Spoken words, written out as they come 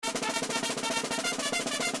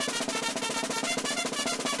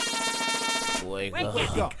Wake up.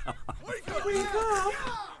 Wake up. Wake up.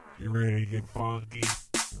 You ready to get funky?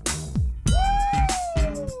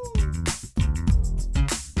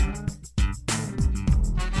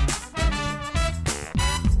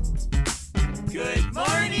 Good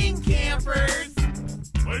morning, campers.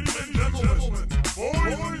 Ladies and gentlemen,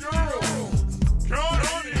 boys and girls,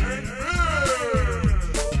 Connie and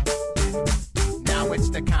Fish! Now it's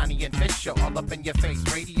the Connie and Fish show, all up in your face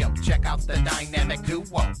radio. Check out the dynamic duo.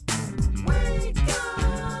 Wake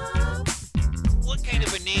up. What kind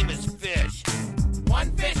of a name is Fish?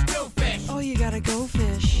 One fish, two fish. Oh, you gotta go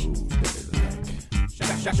fish.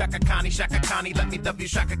 Shaka Connie, let me W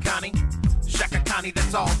Shaka Connie. Shaka Connie,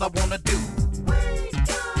 that's all I wanna do. Wake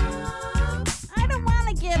up. I don't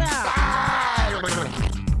wanna get up.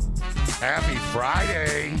 Happy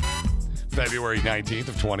Friday, February 19th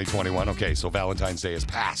of 2021. Okay, so Valentine's Day is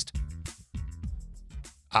past.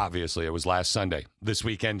 Obviously, it was last Sunday. This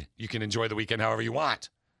weekend, you can enjoy the weekend however you want.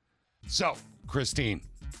 So, Christine,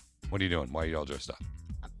 what are you doing? Why are you all dressed up?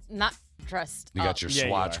 Not dressed You got your Yeah, you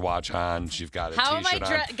Swatch are. watch on. You've got a How am I t-shirt on.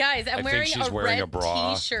 dressed? Guys, I'm I wearing think she's a wearing red a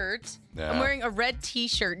bra. t-shirt. Yeah. I'm wearing a red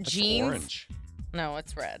t-shirt, That's jeans. orange. No,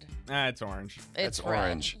 it's red. It's orange. It's That's red.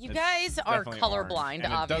 orange. You It's guys are definitely colorblind, orange.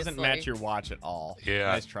 And obviously. it doesn't match your watch at all.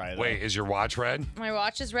 Yeah. Nice try, though. Wait, is your watch red? My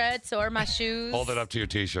watch is red, so are my shoes. Hold it up to your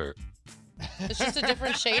t-shirt. It's just a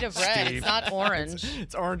different shade of red. Steve. It's not orange.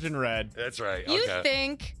 It's orange and red. That's right. You Okay.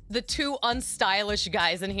 think the two unstylish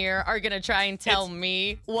guys in here are going to try and tell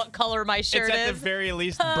me what color my shirt It's at is? the very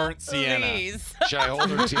least burnt sienna. Please. Should I hold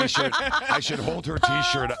her t-shirt? I should hold her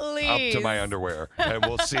t-shirt up to Please. my underwear, and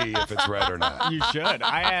we'll see if it's red or not. You should.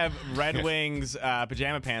 I have Red Wings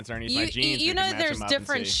pajama pants underneath my jeans. You We know can match there's them up and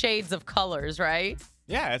different see. shades of colors, right?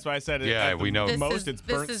 Yeah, that's why I said it. Yeah, at the we know. Most it's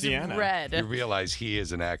burnt this is sienna. red. You realize he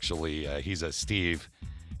isn't actually. He's a Steve,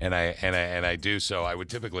 and I do so. I would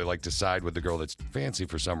typically like to side with the girl that's fancy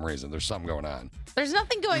for some reason. There's something going on. There's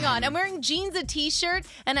nothing going on. I'm wearing jeans, a t-shirt,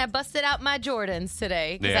 and I busted out my Jordans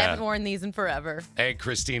today because I Yeah. haven't worn these in forever. Hey,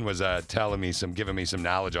 Christine was giving me some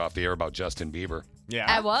knowledge off the air about Justin Bieber. Yeah.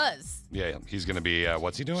 I was. Yeah, he's going to be.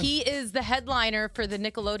 What's he doing? He is the headliner for the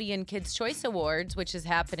Nickelodeon Kids' Choice Awards, which is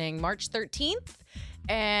happening March 13th.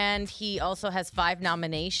 And he also has 5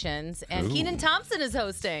 nominations. And Ooh. Kenan Thompson is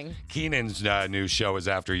hosting. Keenan's new show is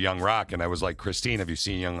after Young Rock, and I was like, Christine, have you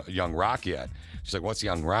seen Young Rock yet? She's like, what's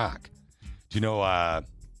Young Rock? Do you know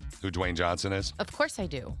who Dwayne Johnson is? Of course I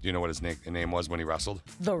do. Do you know what his name was when he wrestled?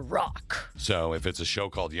 The Rock. So if it's a show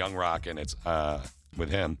called Young Rock and it's with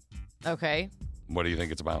him, Okay. what do you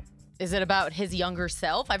think it's about? Is it about his younger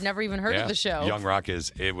self? I've never even heard of the show. Young Rock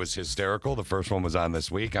it was hysterical. The first one was on this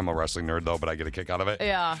week. I'm a wrestling nerd though, but I get a kick out of it.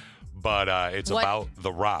 Yeah. But it's What- about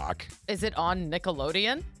The Rock. Is it on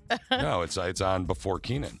Nickelodeon? No, it's on before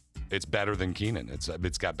Kenan. It's better than Kenan.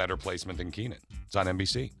 It's got better placement than Kenan. It's on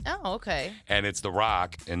NBC. Oh, okay. And it's The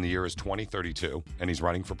Rock, and the year is 2032, and he's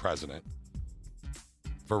running for president.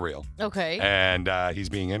 For real. Okay. And he's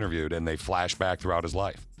being interviewed, and they flash back throughout his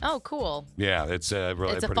life. Oh, cool. Yeah, it's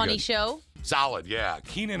really It's a pretty funny good. show. Solid, yeah.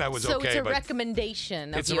 Kenan, I was So okay, it's a but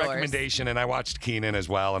recommendation of it's a yours. recommendation, and I watched Kenan as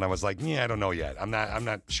well, and I was like, yeah, I don't know yet. I'm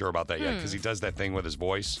not sure about that yet Hmm. because he does that thing with his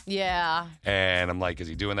voice, Yeah. and I'm like, is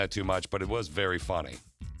he doing that too much? But it was very funny.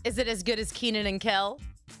 Is it as good as Kenan and Kel?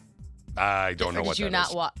 I don't know Or what did you that not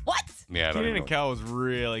is. watch? What? Yeah, I don't Keenan even and know. Kel was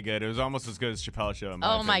really good. It was almost as good as Chappelle's show. In my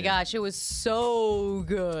Oh my opinion. gosh, it was so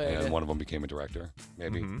good. And one of them became a director,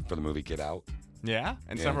 maybe for the movie Get Out. Yeah,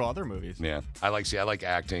 and Yeah. several other movies. Yeah, I like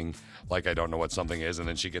acting like I don't know what something is, and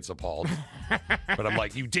then she gets appalled. But I'm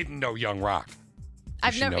like, you didn't know Young Rock.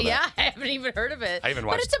 I've should never, know that. I haven't even heard of it. I haven't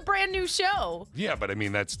But watched- it's a brand new show. Yeah, but I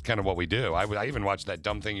mean that's kind of what we do. I even watched that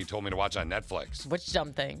dumb thing you told me to watch on Netflix, Which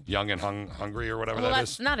dumb thing? Young and Hungry or whatever Well, that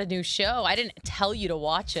that's is. not a new show. I didn't tell you to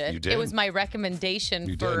watch it. You did. It was my recommendation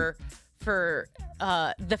You for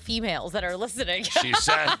the females that are listening.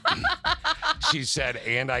 She said,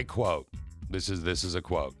 and I quote, this is a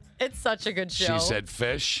quote. It's such a good show. She said,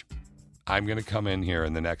 Fish, I'm going to come in here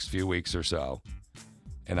in the next few weeks or so,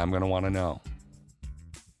 and I'm going to want to know,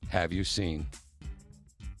 have you seen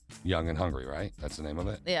Young and Hungry, right? That's the name of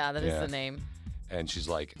it? Yeah, that is Yeah. the name. And she's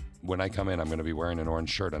like, when I come in, I'm going to be wearing an orange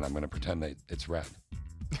shirt, and I'm going to pretend that it's red.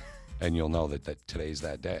 And you'll know that today's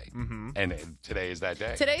that day. Mm-hmm. And today is that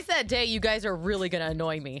day. Today's that day you guys are really going to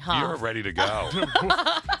annoy me, huh? You're ready to go.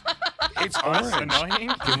 It's Us orange. annoying?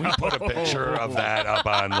 Can we put a picture of that up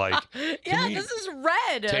on, like, yeah, we this is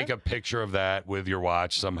red. take a picture of that with your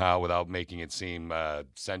watch somehow without making it seem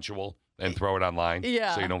sensual and throw it online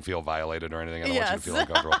Yeah. so you don't feel violated or anything? I don't want you to Yes. feel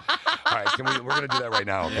uncomfortable. All right, we're going to do that right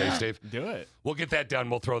now, okay, Steve? Do it. We'll get that done.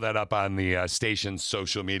 We'll throw that up on the station's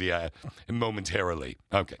social media momentarily.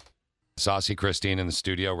 Okay. Saucy Christine in the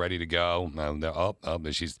studio, ready to go.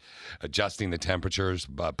 She's adjusting the temperatures,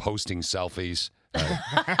 posting selfies. She's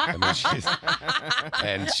I'm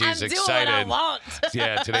excited. doing what I want.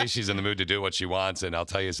 Yeah, today she's in the mood to do what she wants, and I'll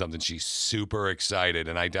tell you something. She's super excited,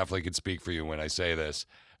 and I definitely could speak for you when I say this,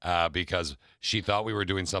 because she thought we were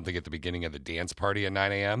doing something at the beginning of the dance party at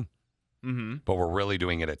 9 a.m., but we're really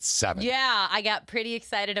doing it at 7. Yeah, I got pretty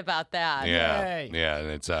excited about that. Yeah, yeah, and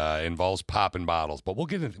it's involves popping bottles, but we'll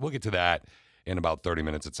get to that in about 30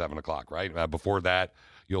 minutes at 7 o'clock, right? Before that,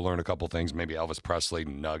 you'll learn a couple things, maybe Elvis Presley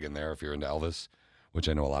nug in there if you're into Elvis, which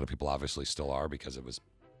I know a lot of people obviously still are because it was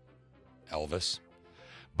Elvis.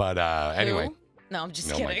 But anyway. Who? No, I'm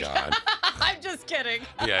just Oh kidding. my God. I'm just kidding.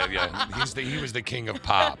 Yeah. He was the king of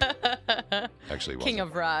pop. Actually, he wasn't. King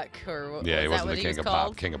of rock, or Yeah, he was that wasn't what the he king was of called?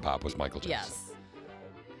 pop. King of pop was Michael Jackson. Yes.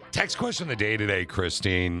 Text question of the day today,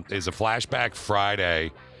 Christine, is a Flashback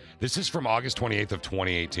Friday. This is from August 28th of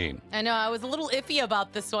 2018. I know. I was a little iffy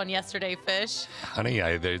about this one yesterday, Fish. Honey,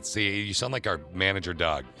 you sound like our manager,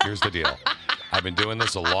 Doug. Here's the deal. I've been doing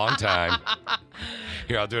this a long time.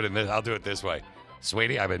 Here, I'll do it this way.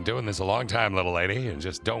 Sweetie, I've been doing this a long time, little lady, and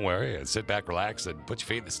just don't worry and sit back, relax, and put your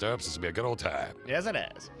feet in the stirrups. This will be a good old time. Yes, it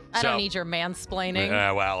is. I don't need your mansplaining.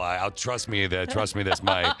 Well, I'll trust me this.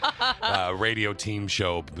 My radio team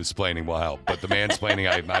show explaining will help, but the mansplaining,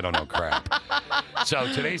 I don't know crap. So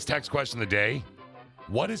today's text question of the day: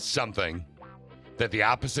 what is something that the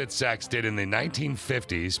opposite sex did in the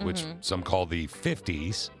 1950s, which some call the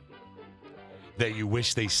 50s, that you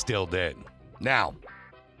wish they still did? Now,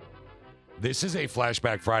 this is a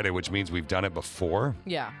Flashback Friday, which means we've done it before.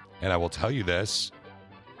 Yeah. And I will tell you this.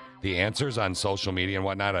 The answers on social media and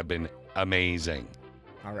whatnot have been amazing.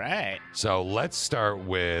 All right. So let's start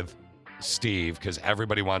with Steve, because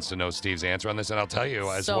everybody wants to know Steve's answer on this. And I'll tell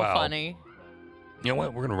you as so well. funny. You know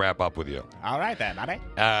what? We're going to wrap up with you. All right, then, buddy.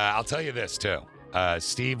 I'll tell you this, too.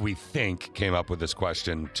 Steve, we think, came up with this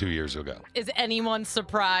question 2 years ago. Is anyone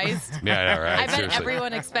surprised? Yeah, right. I bet Seriously.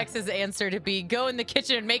 everyone expects his answer to be, go in the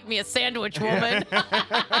kitchen and make me a sandwich, woman.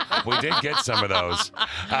 We did get some of those.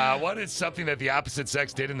 What is something that the opposite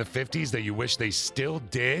sex did in the 50s that you wish they still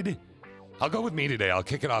did? I'll go with me today. I'll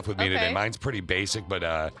kick it off with me today. Mine's pretty basic,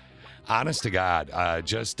 but honest to God,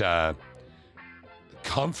 just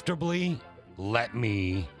comfortably let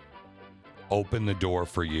me open the door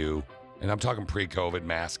for you. And I'm talking pre-COVID,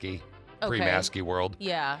 pre-masky world.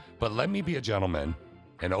 Yeah. But let me be a gentleman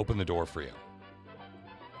and open the door for you.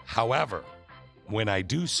 However, when I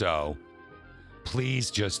do so,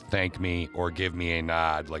 please just thank me or give me a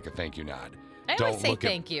nod, like a thank you nod. I always say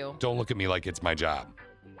thank you. Don't look at me like it's my job,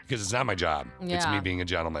 because it's not my job. It's Yeah. me being a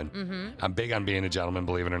gentleman. Mm-hmm. I'm big on being a gentleman,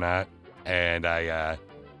 believe it or not. And I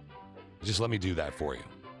just let me do that for you,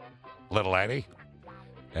 little Annie.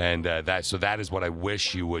 And that is what I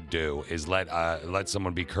wish you would do, is let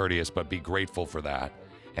someone be courteous, but be grateful for that.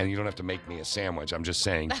 And you don't have to make me a sandwich. I'm just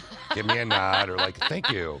saying, give me a nod or like, thank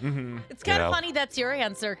you. Mm-hmm. It's kind of funny that's your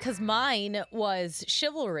answer, because mine was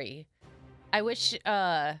chivalry. I wish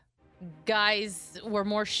guys were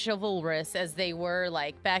more chivalrous as they were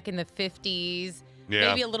like back in the 50s. Yeah.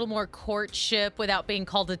 Maybe a little more courtship without being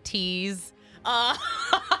called a tease.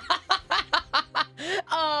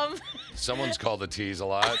 Someone's called a tease a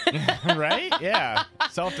lot. Right? Yeah.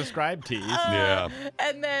 Self-described tease. Yeah.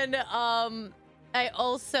 And then I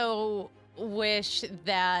also wish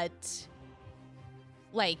that,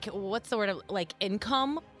 like, what's the word? Like,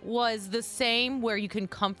 income was the same, where you can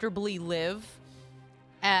comfortably live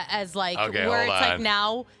as like, Okay, where hold it's like on.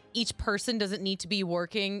 now each person doesn't need to be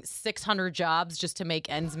working 600 jobs just to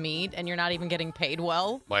make ends meet, and you're not even getting paid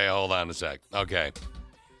well. Wait, hold on a sec. Okay.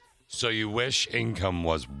 So you wish income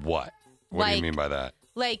was what? What do you Like- mean by that?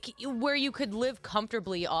 Like, where you could live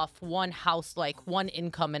comfortably off one house, like one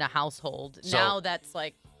income in a household. So- Now that's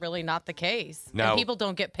like really not the case. Now- and people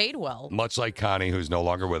don't get paid well. Much like Connie, who's no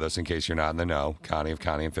longer with us, in case you're not in the know. Connie of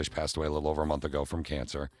Connie and Fish passed away a little over a month ago from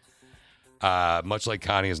cancer. Much like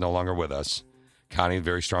Connie is no longer with us. Connie, a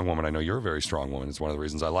very strong woman. I know you're a very strong woman. It's one of the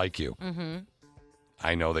reasons I like you. Mm-hmm.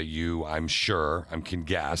 I know that you, I can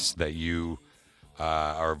guess that you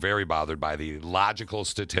are very bothered by the logical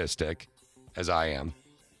statistic, as I am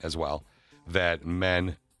as well, that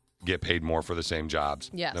men get paid more for the same jobs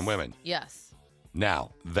Yes. than women. Yes.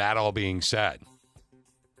 Now, that all being said,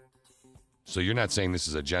 so you're not saying this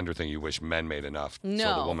is a gender thing, you wish men made enough so the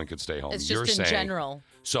No. woman could stay home. It's You're just in saying, general.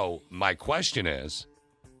 So my question is,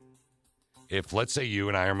 if let's say you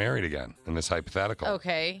and I are married again in this hypothetical,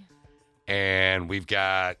 Okay. and we've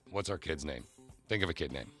got, what's our kid's name? Think of a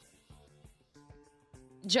kid name.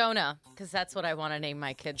 Jonah, because that's what I want to name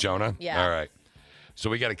my kid. Jonah? Yeah. All right. So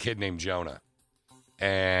we got a kid named Jonah.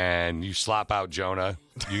 and you slop out Jonah.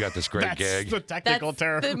 You got this great That's gig. the technical That's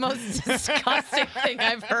term. the most disgusting thing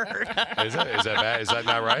I've heard. Is that bad? Is that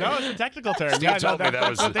not right? No, it's a technical term. Steve told me that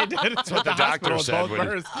was that's what they did. that's what the doctor said when-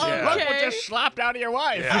 Births. Yeah. Look what Okay. just slopped out of your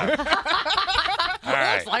wife. Yeah. All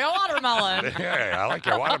right. Looks like a watermelon. Hey, I like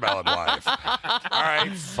your watermelon wife. All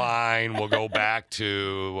right, fine. We'll go back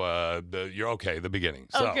to the beginning.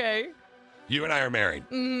 So, Okay. you and I are married.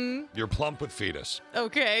 Mm-hmm. You're plump with fetus.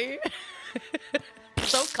 Okay.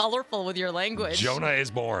 So colorful with your language. Jonah is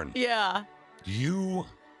born. Yeah. You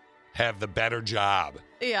have the better job.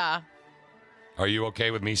 Yeah. Are you okay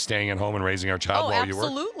with me staying at home and raising our child Oh, while you work?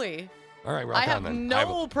 absolutely. All right, rock I on have then.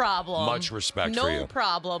 no problem. much respect no for you.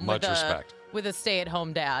 problem Much with respect. with a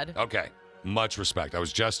stay-at-home dad. Okay, much respect. I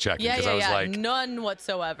was just checking Yeah, because yeah, I was yeah. like, None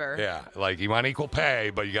whatsoever. yeah, like you want equal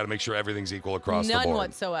pay, but you got to make sure everything's equal across the None board.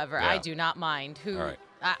 whatsoever. Yeah. I do not mind who. All right.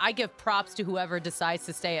 I give props to whoever decides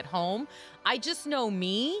to stay at home. I just know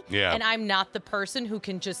me, Yeah. and I'm not the person who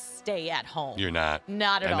can just stay at home. You're not.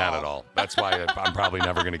 Not at and all. Not at all. That's why I'm probably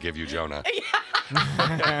never going to give you Jonah.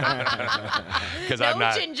 Because No I'm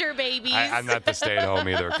not. ginger babies. I'm not the stay-at-home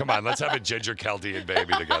either. Come on, let's have a ginger Chaldean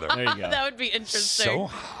baby together. There you go. That would be interesting. So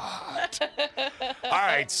hot. All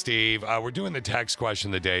right, Steve. We're doing the text question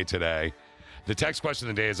of the day today. The text question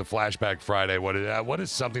of the day is a Flashback Friday. What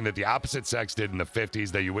is something that the opposite sex did in the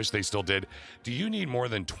 50s that you wish they still did? Do you need more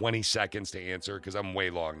than 20 seconds to answer? Because I'm way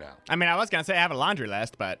long now. I mean, I was going to say I have a laundry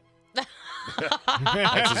list, but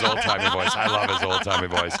That's his old-timey voice. I love his old-timey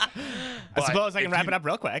voice. I suppose I can if wrap you- it up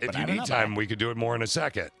real quick. If but I you don't need know, time, we could do it more in a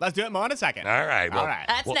second. let's do it more in a second. All right. Well, All right.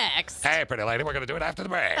 That's next. Hey, pretty lady, we're going to do it after the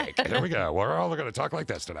break. Here we go. We're all going to talk like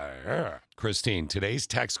this today. Yeah. Christine, today's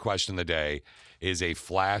text question of the day is a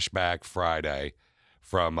Flashback Friday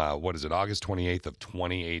from, August 28th of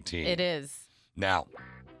 2018. It is. Now,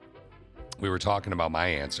 we were talking about my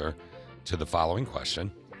answer to the following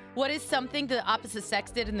question. What is something the opposite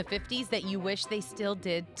sex did in the 50s that you wish they still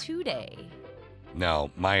did today?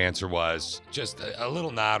 No, my answer was just a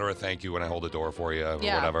little nod or a thank you when I hold the door for you or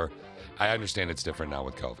Yeah. whatever. I understand it's different now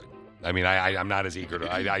with COVID. I mean, I'm not as eager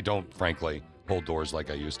to, I don't, frankly, hold doors like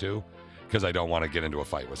I used to because I don't want to get into a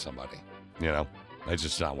fight with somebody. You know, it's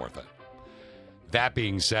just not worth it. That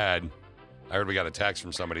being said, I heard we got a text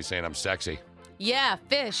from somebody saying I'm sexy. Yeah,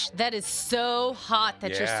 Fish, that is so hot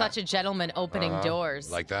that you're Yeah. such a gentleman opening Uh-huh.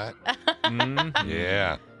 doors. Like that? Mhm.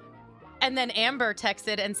 Yeah. And then Amber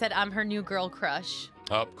texted and said, I'm her new girl crush.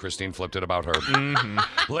 Oh, Christine flipped it about her. Mm-hmm.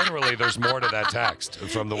 Literally, there's more to that text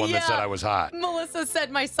from the one that said Yeah. I was hot. Melissa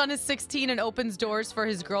said, my son is 16 and opens doors for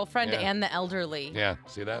his girlfriend Yeah. and the elderly. Yeah,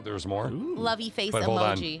 see that? There was more. Lovey face But hold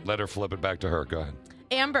emoji. on, let her flip it back to her. Go ahead.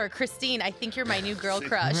 Amber, Christine, I think you're my new girl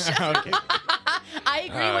crush. Okay. I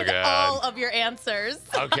agree Oh, with God. all of your answers.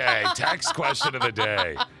 Okay, text question of the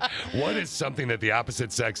day. What is something that the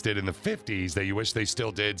opposite sex did in the 50s that you wish they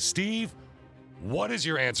still did? Steve, what is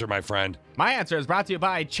your answer, my friend? My answer is brought to you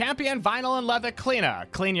by Champion Vinyl and Leather Cleaner.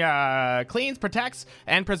 Cleans, protects,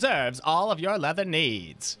 and preserves all of your leather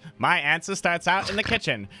needs. My answer starts out in the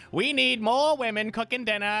kitchen. We need more women cooking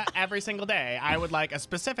dinner every single day. I would like a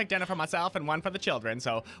specific dinner for myself and one for the children.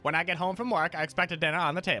 So when I get home from work, I expect a dinner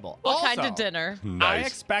on the table. What kind Also, of dinner? I Nice.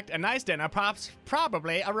 expect a nice dinner,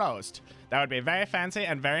 probably a roast. That would be very fancy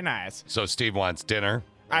and very nice. So Steve wants dinner.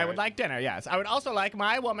 I would like dinner, yes. I would also like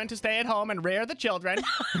my woman to stay at home and rear the children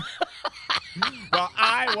while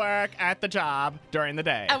I work at the job during the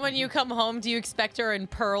day. And when you come home, do you expect her in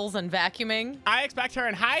pearls and vacuuming? I expect her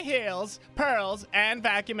in high heels, pearls, and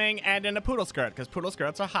vacuuming, and in a poodle skirt, because poodle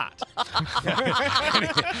skirts are hot.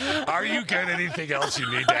 Are you got anything else you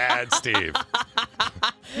need to add, Steve?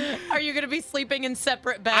 Are you going to be sleeping in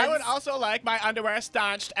separate beds? I would also like my underwear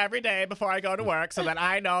starched every day before I go to work so that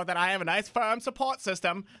I know that I have a nice firm support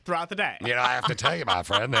system throughout the day. You know, I have to tell you, my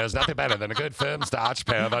friend, there's nothing better than a good firm starched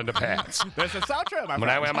pair of underpants. This is so true, my When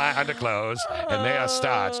I friend. wear my underclothes and they are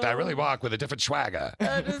starched, I really walk with a different swagger.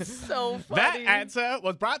 That is so That funny. answer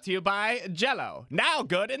was brought to you by Jell-O, now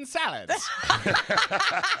good in salads.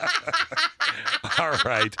 All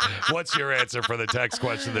right. What's your answer for the text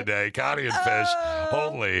question of the day? Connie and Fish,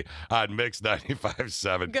 only on Mix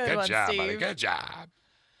 95.7. Good one, job, buddy. Steve. Good job.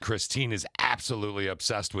 Christine is absolutely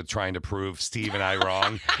obsessed with trying to prove Steve and I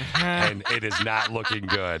wrong, and it is not looking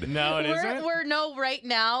good. No, it isn't. We're no right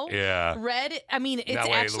now. Yeah. Red, I mean, it's Now,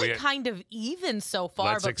 wait, actually Leah- kind of even so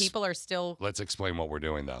far, Let's but people are still. Let's explain what we're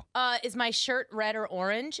doing, though. Is my shirt red or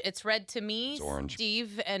orange? It's red to me. It's orange.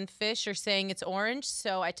 Steve and Fish are saying it's orange,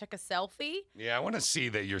 so I took a selfie. Yeah, I want to see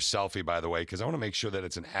that your selfie, by the way, because I want to make sure that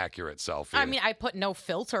it's an accurate selfie. I mean, I put no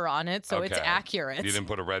filter on it, so it's Okay. accurate. You didn't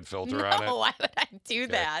put a red filter no, on it? why would I do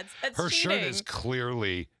that? That's Her cheating. shirt is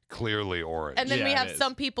clearly clearly orange. And then we Yeah, have it is.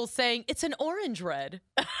 some people saying it's an orange red.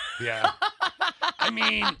 Yeah. I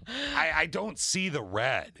mean, I don't see the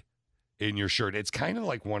red in your shirt. It's kind of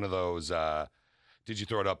like one of those. Did you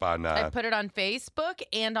throw it up on? I put it on Facebook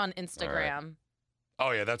and on Instagram.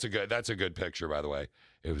 Oh yeah, that's a good picture, by the way.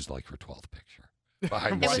 It was like her 12th picture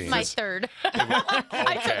behind the It was scenes. my third. Okay.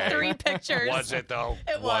 I took 3 pictures. Was it though?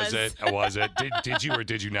 It Was was. it? Was it? Did you or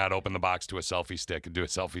did you not open the box to a selfie stick and do a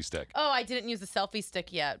selfie stick? Oh, I didn't use the selfie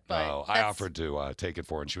stick yet, but Oh, I that's- offered to take it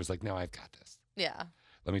for her, and she was like, "No, I've got this. Yeah.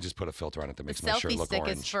 Let me just put a filter on it that The makes my shirt selfie look stick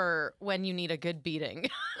orange." is for when you need a good beating.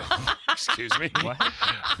 Excuse me. What?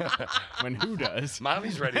 When who does?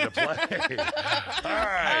 Mommy's ready to play. All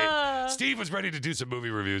right. Steve was ready to do some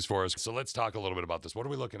movie reviews for us. So let's talk a little bit about this. What are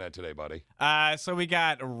we looking at today, buddy? So we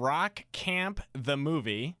got Rock Camp the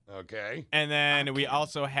movie, Okay. and then we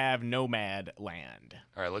also have Nomad Land.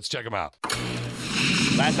 All right, let's check them out.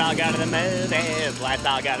 Let's all go to the movies. Let's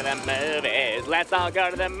all go to the movies. Let's all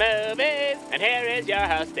go to the movies. And here is your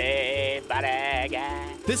host, Steve Bodega.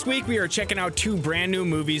 This week, we are checking out 2 brand new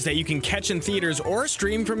movies that you can catch in theaters or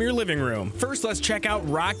stream from your living room. First, let's check out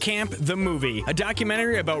Rock Camp the movie, a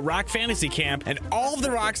documentary about rock fantasy camp and all of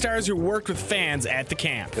the rock stars who worked with fans at the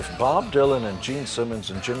camp. If Bob Dylan and Gene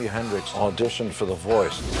Simmons and Jimi Hendrix auditioned for The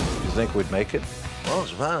Voice, you think we'd make it? Oh,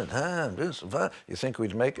 it's about time. You think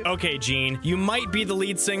we'd make it? Okay, Gene, you might be the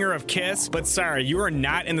lead singer of Kiss, but sorry, you are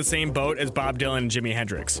not in the same boat as Bob Dylan and Jimi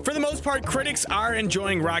Hendrix. For the most part, critics are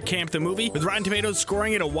enjoying Rock Camp the movie, with Rotten Tomatoes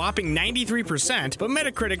scoring it a whopping 93%, but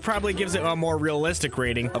Metacritic probably gives it a more realistic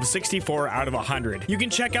rating of 64 out of 100. You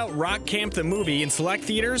can check out Rock Camp the movie in select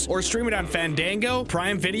theaters or stream it on Fandango,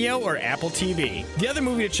 Prime Video, or Apple TV. The other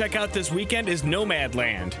movie to check out this weekend is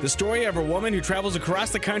Nomadland, the story of a woman who travels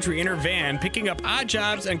across the country in her van, picking up odd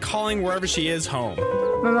jobs and calling wherever she is home.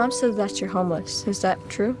 My mom says that you're homeless. Is that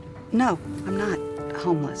true? No, I'm not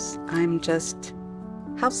homeless. I'm just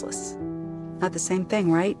houseless. Not the same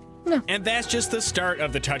thing, right? And that's just the start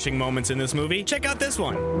of the touching moments in this movie. Check out this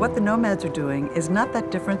one. What the nomads are doing is not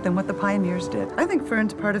that different than what the pioneers did. I think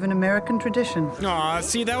Fern's part of an American tradition. Aw,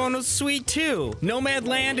 see, that one was sweet too.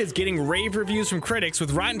 Nomadland is getting rave reviews from critics,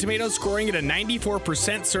 with Rotten Tomatoes scoring it a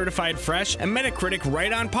 94% certified fresh and Metacritic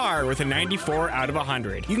right on par with a 94 out of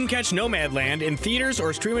 100. You can catch Nomadland in theaters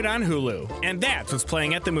or stream it on Hulu. And that's what's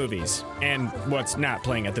playing at the movies. And what's not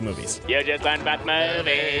playing at the movies. You just learned about the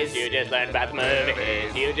movies. You just learned about the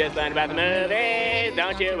movies. You just learned about the movies.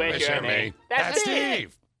 Don't you wish you were me? That's it.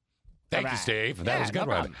 Steve. Thank you, Alright. Steve. That Yeah, was a good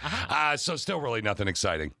no one. problem. So still really nothing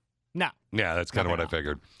exciting. No. Yeah, that's kind of what I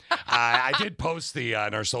figured. I did post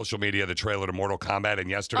on our social media the trailer to Mortal Kombat, and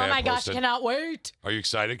yesterday Oh my I gosh, posted. cannot wait. Are you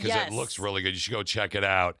excited? Because Yes. it looks really good. You should go check it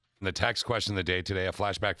out. And the text question of the day today, a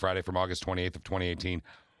flashback Friday from August 28th of 2018.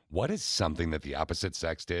 What is something that the opposite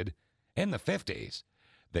sex did in the 50s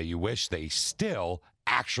that you wish they still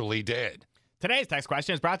actually did? Today's text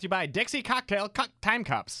question is brought to you by Dixie Cocktail Time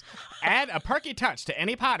Cups. Add a perky touch to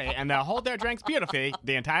any party, and they'll hold their drinks beautifully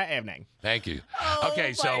the entire evening. Thank you. Oh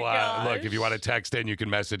Okay, so my look, if gosh. you want to text in, you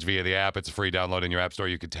can message via the app. It's a free download in your app store.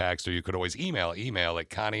 You could text, or you could always email at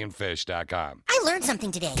ConnieandFish.com. I learned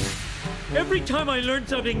something today. Every time I learn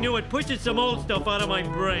something new, it pushes some old stuff out of my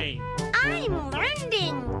brain. I'm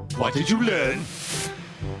learning. What did you learn?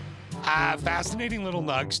 Fascinating little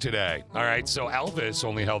nugs today. All right, so Elvis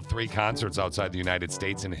only held 3 concerts outside the United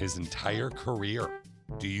States in his entire career.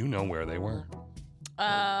 Do you know where they were?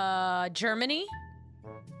 Germany?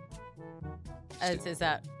 Is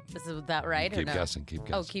that right or Keep no? guessing, keep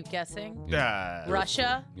guessing. Oh, keep guessing.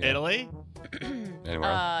 Russia? Yeah. Italy?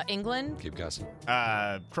 Anywhere? England? Keep guessing.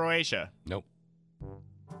 Croatia? Nope.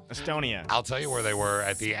 Estonia? I'll tell you where they were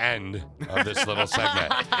at the end of this little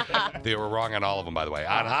segment. They were wrong on all of them, by the way.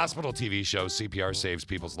 On hospital TV shows, CPR saves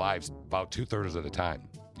people's lives about 2/3 of the time.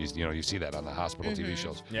 You see that on the hospital TV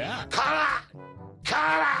shows. Yeah.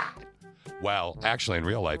 Well, actually, in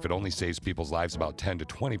real life, it only saves people's lives about 10 to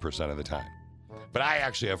 20% of the time. But I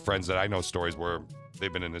actually have friends that I know stories where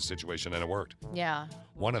they've been in this situation and it worked. Yeah.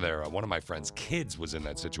 One of my friends' kids was in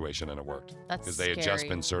that situation and it worked. That's because they had scary. just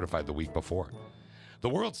been certified the week before. The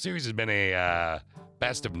World Series has been a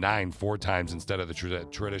best of 9 4 times instead of the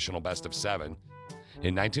traditional best of 7.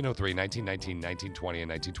 In 1903, 1919, 1920, and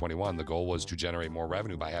 1921, the goal was to generate more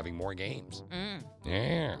revenue by having more games.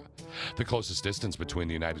 Yeah. The closest distance between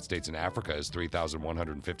the United States and Africa is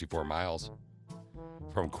 3,154 miles.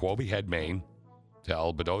 From Quoby Head, Maine to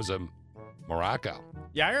El Bedoza, Morocco.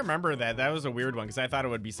 Yeah, I remember that. That was a weird one because I thought it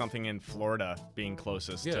would be something in Florida being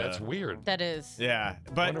closest. Yeah, to... that's weird. That is. Yeah,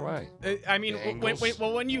 but wonder why. I mean, The angles?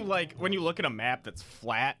 when you look at a map that's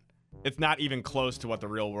flat, it's not even close to what the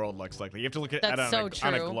real world looks like. You have to look at it That's on so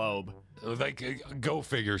a true. globe. Like, go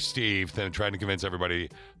figure, Steve, then trying to convince everybody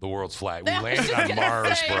the world's flat. We landed on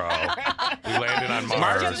Mars, bro. We landed on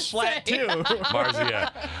Mars. Mars is flat, too. Mars, yeah.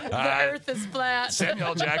 The Earth is flat. Samuel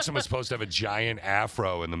L. Jackson was supposed to have a giant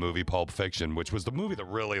afro in the movie Pulp Fiction, which was the movie that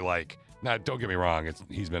really, like, now, don't get me wrong,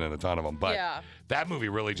 he's been in a ton of them, but that movie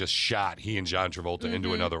really just shot he and John Travolta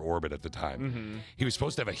into another orbit at the time. He was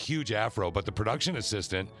supposed to have a huge afro, but the production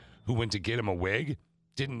assistant who went to get him a wig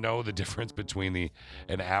didn't know the difference between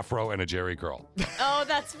an afro and a Jerry curl. Oh,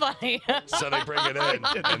 that's funny. So they bring it in,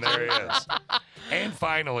 and there he is. And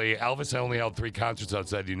finally, Elvis only held 3 concerts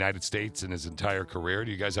outside the United States in his entire career.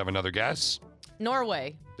 Do you guys have another guess?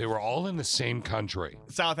 Norway. They were all in the same country.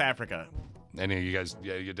 South Africa. Any of you guys,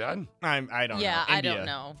 you done? I don't know. Yeah, I India. don't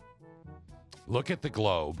know. Look at the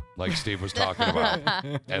globe, like Steve was talking about,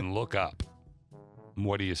 and look up.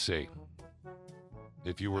 What do you see?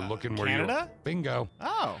 If you were looking where Canada? Bingo.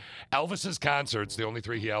 Oh. Elvis's concerts, the only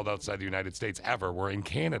 3 he held outside the United States ever, were in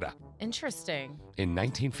Canada Interesting. in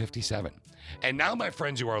 1957. And now, my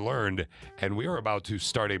friends, you are learned, and we are about to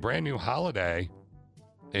start a brand new holiday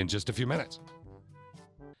in just a few minutes.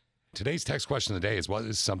 Today's text question of the day is, what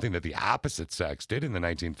is something that the opposite sex did in the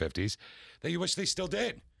 1950s that you wish they still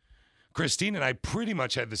did? Christine and I pretty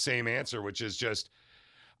much had the same answer, which is just,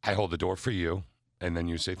 I hold the door for you, and then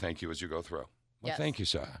you say thank you as you go through. Well, Yes. thank you,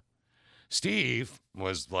 sir. Steve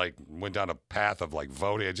went down a path of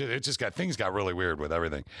voting. Things got really weird with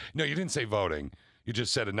everything. No, you didn't say voting. You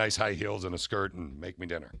just said a nice high heels and a skirt and make me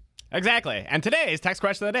dinner. Exactly. And today's text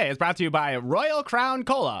question of the day is brought to you by Royal Crown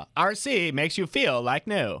Cola. RC makes you feel like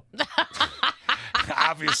new.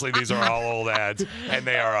 Obviously, these are all old ads, and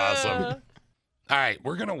they are awesome. All right,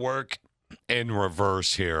 we're going to work in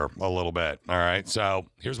reverse here a little bit. All right, so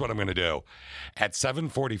here's what I'm going to do. At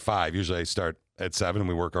 7:45, usually I start at 7 and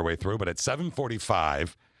we work our way through, but at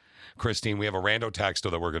 7:45, Christine, we have a rando texto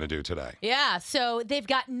that we're going to do today. Yeah, so they've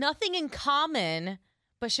got nothing in common,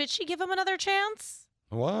 but should she give him another chance?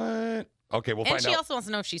 What? Okay, we'll And find she out. also wants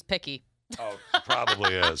to know if she's picky. Oh,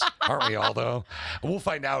 probably is. Aren't we all, though? We'll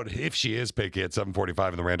find out if she is picky at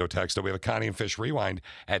 7:45 in the rando texto. We have a Connie and Fish rewind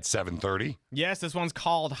at 7:30. Yes, this one's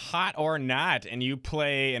called Hot or Not, and you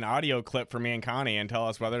play an audio clip for me and Connie and tell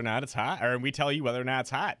us whether or not it's hot, or we tell you whether or not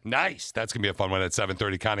it's hot. Nice. That's going to be a fun one at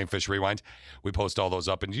 7:30, Connie and Fish rewind. We post all those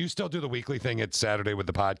up. And do you still do the weekly thing at Saturday with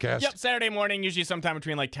the podcast? Yep, Saturday morning, usually sometime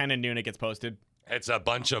between 10 and noon it gets posted. It's a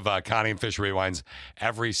bunch of Connie and Fish rewinds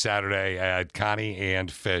every Saturday at Connie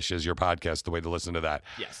and Fish is your podcast, the way to listen to that.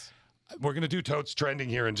 Yes. We're going to do Totes Trending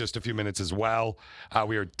here in just a few minutes as well.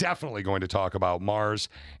 We are definitely going to talk about Mars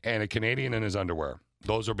and a Canadian in his underwear.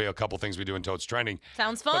 Those will be a couple things we do in Totes Trending.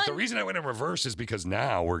 Sounds fun. But the reason I went in reverse is because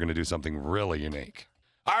now we're going to do something really unique.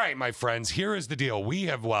 All right, my friends, here is the deal. We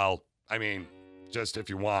have, just if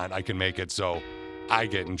you want, I can make it so I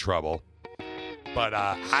get in trouble. But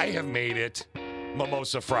I have made it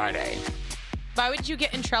Mimosa Friday. Why would you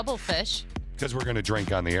get in trouble, Fish? Because we're going to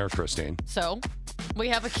drink on the air, Christine. So, we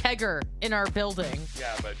have a kegger in our building.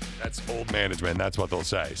 Yeah, but that's old management. That's what they'll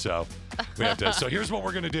say. So we have to. So here's what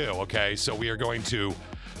we're going to do, okay? So we are going to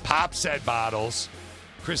pop said bottles.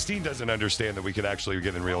 Christine doesn't understand that we could actually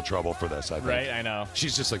get in real trouble for this, I think. Right, I know.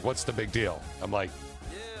 She's just like, what's the big deal? I'm like,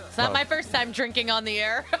 It's not my first time drinking on the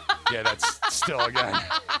air. yeah, that's still, again.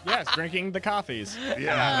 Yes, drinking the coffees.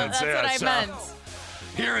 Yeah, that's it. what I So meant.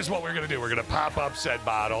 Here is what we're going to do. We're going to pop up said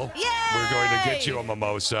bottle. Yay! We're going to get you a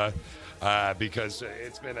mimosa because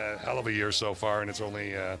it's been a hell of a year so far, and it's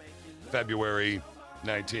only February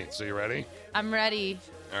 19th. So you ready? I'm ready.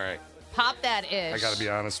 All right. Pop that ish. I got to be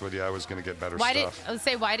honest with you. I was going to get better Why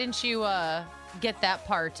stuff. why didn't you get that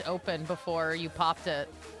part open before you popped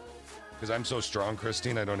it? Because I'm so strong,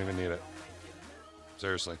 Christine, I don't even need it.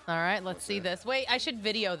 Seriously. All right, let's see this. Wait, I should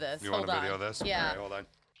video this. You Hold want to on. video this? Yeah. All right, hold on.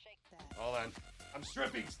 Hold on. I'm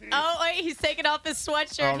stripping, Steve. Oh wait, he's taking off his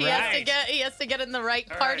sweatshirt. All He has to right. get in the right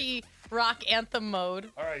All party rock anthem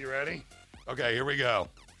mode. All right, you ready? Okay, here we go.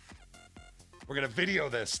 We're going to video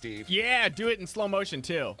this, Steve. Yeah, do it in slow motion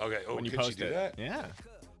too. Okay. Oh, when you could post you do it. that? Yeah.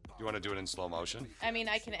 You want to do it in slow motion? I mean,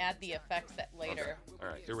 I can add the effects later. All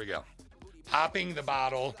right, here we go. Popping the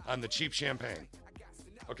bottle on the cheap champagne.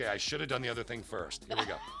 Okay, I should have done the other thing first. Here we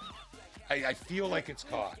go. I feel like it's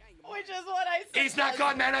caught. Which is what I said. It's not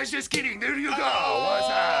caught, man. I was just kidding. There you go. What's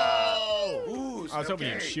up? Ooh, I was hoping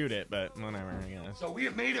okay. you'd shoot it, but whatever, I guess. So we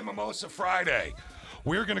have made it Mimosa Friday.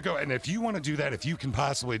 We're going to go, and if you want to do that, if you can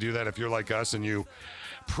possibly do that, if you're like us and you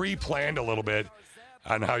pre-planned a little bit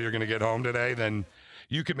on how you're going to get home today, then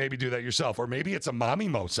you could maybe do that yourself. Or maybe it's a mommy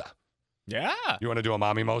mosa. Yeah. You want to do a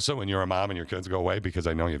mommy mosa when you're a mom and your kids go away? Because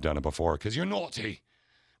I know you've done it before. Because you're naughty.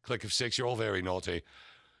 Click of 6, you're all very naughty.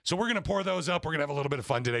 So we're going to pour those up. We're going to have a little bit of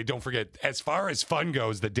fun today. Don't forget, as far as fun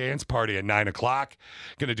goes, the dance party at 9 o'clock.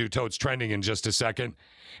 Going to do Totes Trending in just a second.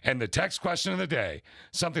 And the text question of the day,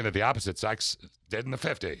 something that the opposite sex did in the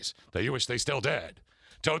 50s that you wish they still did.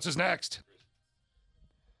 Totes is next.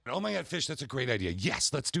 Oh my God, Fish, that's a great idea.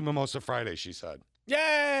 Yes, let's do Mimosa Friday, she said.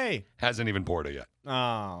 Yay! Hasn't even poured it yet.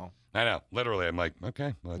 Oh. I know. Literally, I'm like,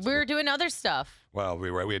 okay. Well, We were doing other stuff. well,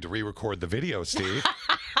 we had to re-record the video, Steve.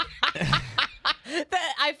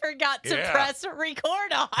 That I forgot to Yeah. press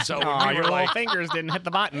record on. So Aw, we your were little like, fingers didn't hit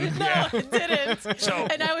the button. No, it didn't. So-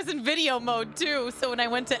 And I was in video mode too. So when I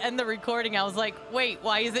went to end the recording, I was like, wait,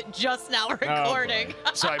 why is it just now recording?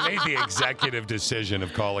 so I made the executive decision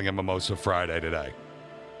of calling a Mimosa Friday today.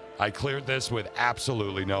 I cleared this with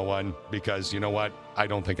absolutely no one because you know what? I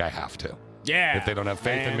don't think I have to. Yeah. If they don't have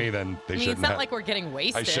faith in me, then they I mean, shouldn't it's not have. like we're getting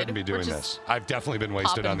wasted. I shouldn't be We're doing just this. I've definitely been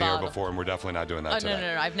wasted popping on the air bottle. before, and we're definitely not doing that Oh, today.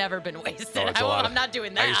 no. I've never been wasted. Oh, it's a lot of- I'm not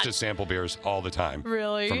doing that. I used to sample beers all the time.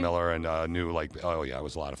 Really? From Miller and knew like, oh yeah, it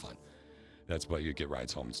was a lot of fun. That's why you get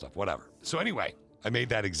rides home and stuff, whatever. So anyway, I made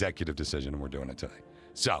that executive decision and we're doing it today.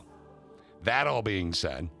 So that all being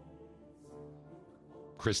said,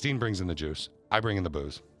 Christine brings in the juice. I bring in the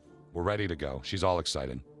booze. We're ready to go. She's all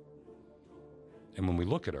excited. And when we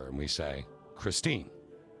look at her and we say, Christine,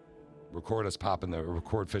 record Fish pop in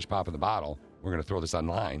the bottle. We're going to throw this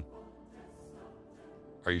online.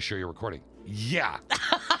 Are you sure you're recording? Yeah.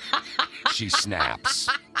 She snaps.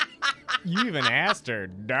 You even asked her.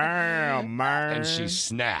 Damn, man. And she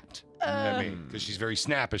snapped at me because she's very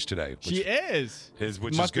snappish today. She is.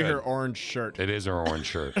 Which Must is good. be her orange shirt. It is her orange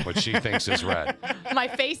shirt, which she thinks is red. My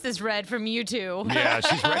face is red from you two. Yeah,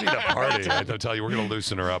 she's ready to party. I tell you, we're going to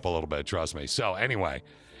loosen her up a little bit. Trust me. So anyway,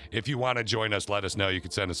 if you want to join us, let us know. You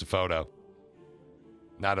can send us a photo.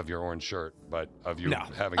 Not of your orange shirt, but of you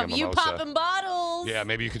having a Of mimosa. you popping bottles. Yeah,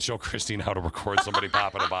 maybe you could show Christine how to record somebody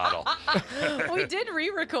popping a bottle. We did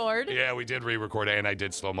re-record. Yeah, we did re-record and I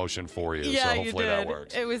did slow motion for you. Yeah, so hopefully you did. that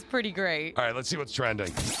works. It was pretty great. All right, let's see what's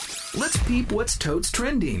trending. Let's peep what's totes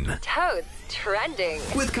trending Toads trending.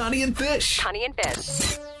 with Connie and Fish. Connie and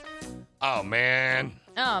Fish. Oh, man.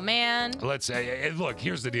 Oh, man. Let's say, look,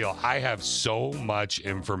 here's the deal. I have so much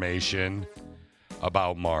information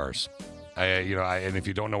about Mars. And if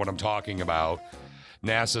you don't know what I'm talking about,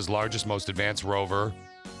 NASA's largest, most advanced rover,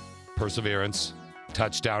 Perseverance,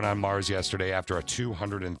 touched down on Mars yesterday after a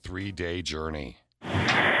 203-day journey.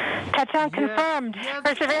 Touchdown confirmed.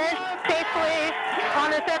 Perseverance safely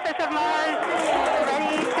on the surface of Mars,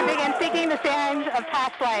 ready to begin seeking the signs of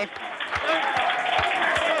past life.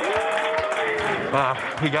 Wow,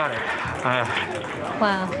 we got it.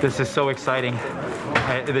 Wow. This is so exciting.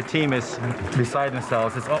 The team is beside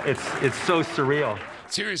themselves. It's so surreal.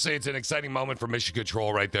 Seriously, it's an exciting moment for mission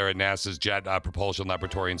control right there at NASA's Jet Propulsion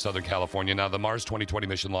Laboratory in Southern California. Now, the Mars 2020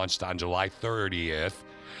 mission launched on July 30th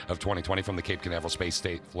of 2020 from the Cape Canaveral Space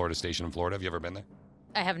Florida Station in Florida. Have you ever been there?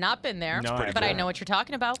 I have not been there, No, but I know what you're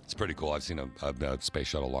talking about. It's pretty cool. I've seen a space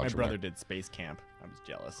shuttle My launch from brother there. did space camp. I was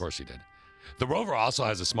jealous. Of course he did. The rover also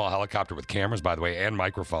has a small helicopter with cameras, by the way, and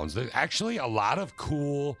microphones. There's actually a lot of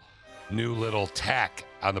cool new little tech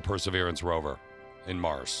on the Perseverance rover in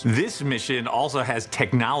Mars. This mission also has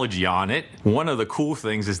technology on it. One of the cool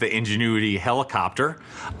things is the Ingenuity helicopter,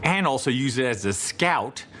 and also use it as a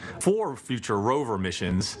scout for future rover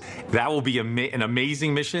missions. That will be an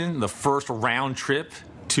amazing mission, the first round trip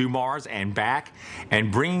to Mars and back,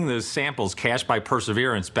 and bringing those samples cached by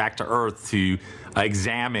Perseverance back to Earth to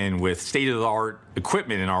examine with state-of-the-art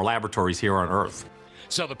equipment in our laboratories here on Earth.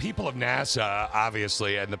 So the people of NASA,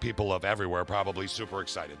 obviously, and the people of everywhere probably super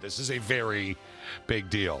excited. This is a very big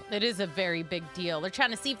deal. It is a very big deal. They're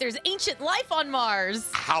trying to see if there's ancient life on Mars.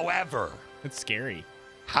 However, it's scary.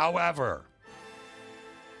 However,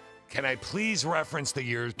 can I please reference the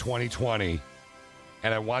year 2020?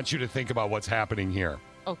 And I want you to think about what's happening here.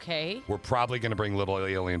 Okay. We're probably going to bring little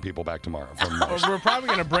alien people back tomorrow from Mars. We're probably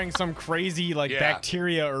going to bring some crazy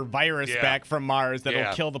bacteria or virus back from Mars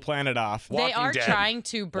that'll kill the planet off. They are trying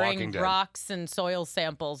to Walking bring Dead. rocks and soil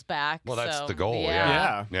samples back. Well, that's so, the goal.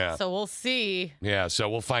 Yeah. Yeah. So we'll see. Yeah, so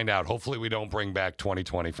we'll find out. Hopefully we don't bring back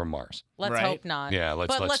 2020 from Mars. Let's hope not. Yeah,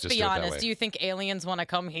 let's But let's just be do it that honest. way. Do you think aliens want to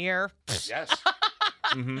come here? Yes.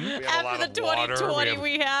 Mm-hmm. We have a lot After the of water. 2020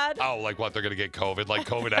 we had? Oh, like what? They're going to get COVID? Like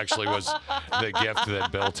COVID actually was the gift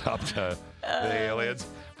that built up to the aliens?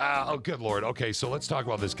 Oh, good Lord. Okay, so let's talk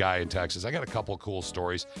about this guy in Texas. I got a couple cool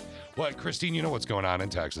stories. Well, Christine, you know what's going on in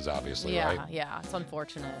Texas, obviously, Yeah, right? yeah. It's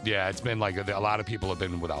unfortunate. Yeah, it's been like a lot of people have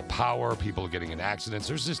been without power, people are getting in accidents.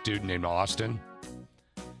 There's this dude named Austin.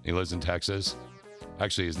 He lives in Texas.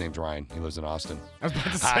 Actually, his name's Ryan. He lives in Austin. I was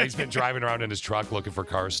about to say. He's been driving around in his truck looking for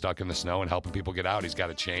cars stuck in the snow and helping people get out. He's got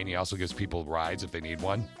a chain. He also gives people rides if they need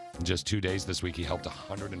one. In just 2 days this week, he helped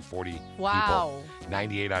 140 Wow. people.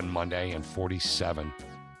 98 on Monday and 47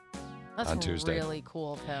 on Tuesday. That's really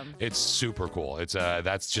cool of him. It's super cool. It's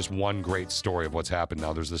that's just one great story of what's happened.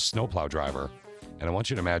 Now there's this snowplow driver, and I want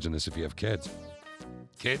you to imagine this if you have kids.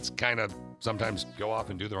 Kids kind of sometimes go off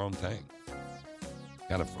and do their own thing,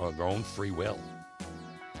 kind of their own free will.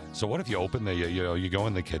 So what if you open you go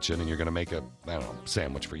in the kitchen and you're going to make a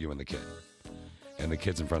sandwich for you and the kid, and the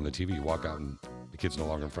kid's in front of the TV. You walk out and the kid's no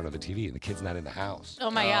longer in front of the TV, and the kid's not in the house.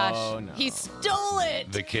 Oh my gosh. No. He stole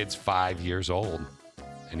it. The kid's 5 years old,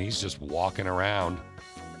 and he's just walking around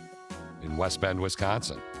in West Bend,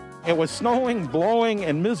 Wisconsin. It was snowing, blowing,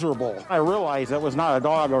 and miserable. I realized that was not a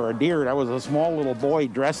dog or a deer. That was a small little boy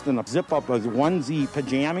dressed in a zip-up of onesie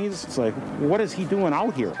pajamas. It's like, what is he doing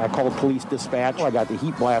out here? I called police dispatch. I got the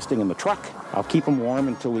heat blasting in the truck. I'll keep him warm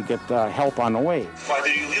until we get help on the way. Why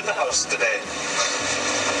did you leave the house today?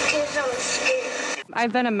 Because I was scared.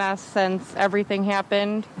 I've been a mess since everything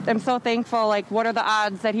happened. I'm so thankful. Like, what are the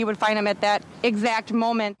odds that he would find him at that exact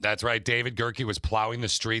moment? That's right. David Gerke was plowing the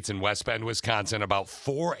streets in West Bend, Wisconsin about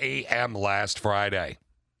 4 a.m. last Friday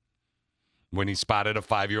when he spotted a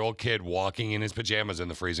 5-year-old kid walking in his pajamas in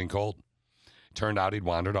the freezing cold. Turned out he'd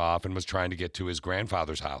wandered off and was trying to get to his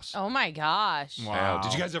grandfather's house. Oh my gosh. Wow.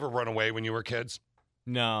 Did you guys ever run away when you were kids?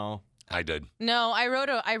 No. I did. No, I wrote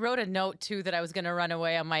a note too that I was going to run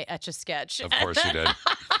away on my Etch-a-Sketch. Of course you did.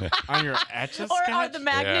 On your Etch-a-Sketch? Or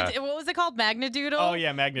the what was it called? Magnadoodle? Oh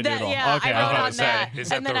yeah, Magnadoodle. Yeah, okay, I wrote on that.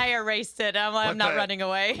 and then I erased it. I'm not running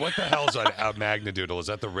away. What the hell's a Magnadoodle? Is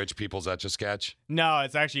that the rich people's Etch-a-Sketch? No,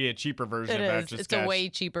 it's actually a cheaper version It of is. Etch-a-Sketch. It's a way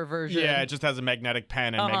cheaper version. Yeah, it just has a magnetic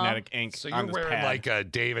pen and magnetic ink. So on you're this wearing pad. like a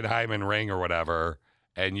David Hyman ring or whatever,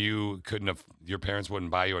 and you couldn't have. Your parents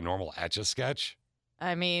wouldn't buy you a normal Etch-a-Sketch.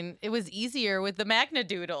 I mean, it was easier with the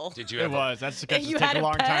Magnadoodle. Did you? It was. That's because You it take had a a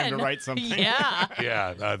long time to pen. write something. Yeah.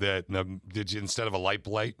 Yeah. Did you instead of a light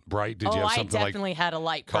bright? Did you Oh, have I something like definitely had a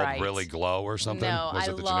light called bright. Really Glow or something? No, Was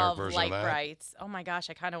I it the generic love version light of that? brights. Oh my gosh,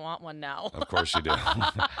 I kind of want one now. Of course you do. All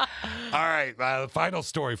right, the final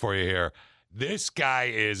story for you here. This guy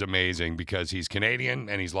is amazing because he's Canadian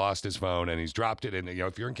and he's lost his phone and he's dropped it. And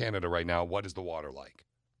if you're in Canada right now, what is the water like?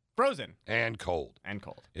 Frozen. And cold. And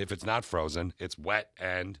cold. If it's not frozen, it's wet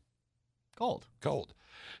and cold. Cold.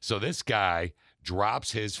 So this guy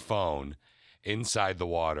drops his phone inside the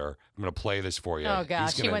water. I'm going to play this for you. Oh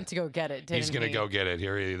gosh, he went to go get it, didn't He's going to he? go get it.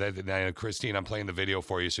 Here, Christine, I'm playing the video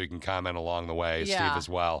for you so you can comment along the way. Yeah. Steve as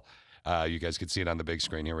well. You guys can see it on the big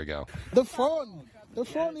screen. Here we go. The phone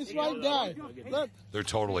is right there. Look. They're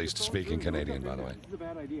totally speaking Canadian, by the way. It's a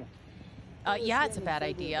bad idea. Yeah, it's a bad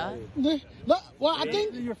idea. Well, I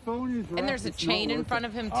think your phone is. And there's a chain in front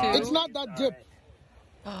of him too. It's not that deep.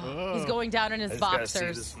 He's going down in his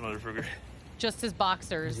boxers. Just his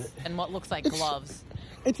boxers and what looks like gloves.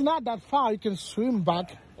 It's not that far. You can swim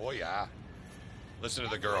back. Oh, yeah. Listen to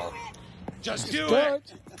the girl. Just do it.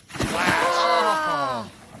 it. Flash.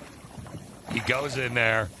 He goes in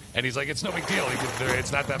there, and he's like, it's no big deal.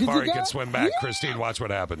 It's not that Did far. you He get can it? swim back. Yeah. Christine, watch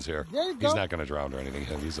what happens here. There you He's go. not going to drown or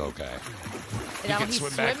anything. He's okay. He Now can he's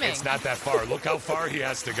swim back. swimming. It's not that far. Look how far he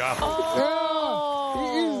has to go.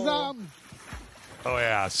 Oh. Oh,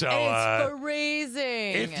 yeah. So It's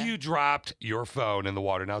freezing. if you dropped your phone in the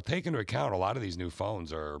water, now take into account a lot of these new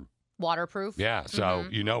phones are, Waterproof. yeah, so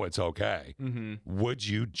you know it's okay. Mm-hmm. Would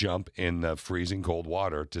you jump in the freezing cold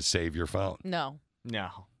water to save your phone? No. No.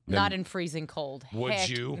 Not in freezing cold. Would Heck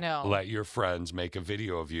you no. let your friends make a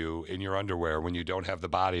video of you in your underwear when you don't have the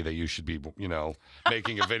body that you should be,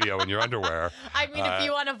 making a video in your underwear? I mean, if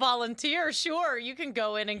you want to volunteer, sure, you can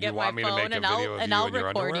go in and get You my want me to make phone a and video of you I'll in your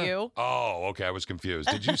record underwear? you. Oh, okay. I was confused.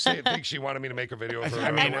 Did you think she wanted me to make a video of her?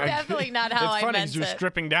 I mean, That's definitely not how it's I funny meant 'cause you're it.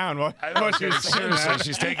 stripping down. What? I know, she was saying seriously, that.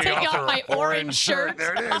 she's taking Take off off her my orange shirt.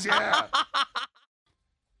 There it is, yeah.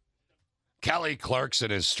 Kelly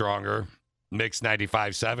Clarkson is stronger. Mix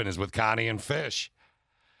 95.7 is with Connie and Fish.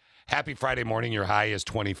 Happy Friday morning. Your high is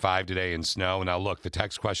 25 today in snow. Now, look, the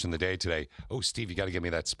text question of the day today. Oh, Steve, you got to give me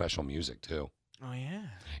that special music, too. Oh, yeah.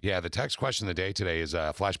 Yeah, the text question of the day today is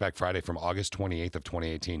Flashback Friday from August 28th of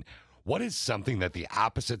 2018. What is something that the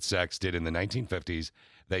opposite sex did in the 1950s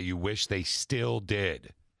that you wish they still did?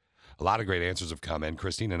 A lot of great answers have come in.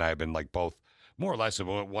 Christine and I have been like both more or less of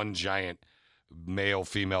one giant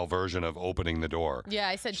male-female version of opening the door. Yeah,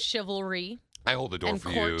 I said chivalry. I hold the door And for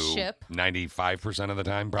courtship. you 95% of the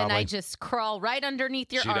time, probably. And I just crawl right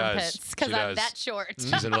underneath your She does. armpits because She I'm does. that short.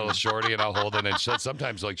 She's a little shorty, and I'll hold it. And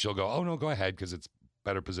sometimes she'll go, oh, no, go ahead, because it's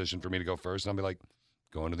better position for me to go first. And I'll be like,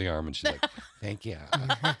 going to the arm, and she's like, thank you.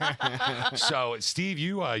 So, Steve,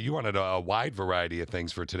 you wanted a wide variety of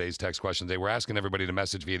things for today's text question. They were asking everybody to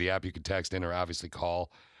message via the app. You could text in or obviously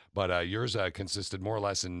call. But yours consisted more or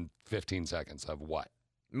less in 15 seconds of what?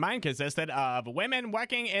 Mine consisted of women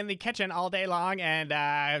working in the kitchen all day long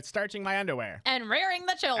and starching my underwear. And rearing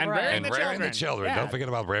the children. And rearing the children. Yeah. Don't forget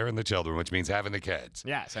about rearing the children, which means having the kids.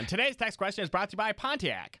 Yes, and today's text question is brought to you by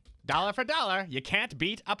Pontiac. Dollar for dollar, you can't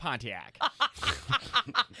beat a Pontiac.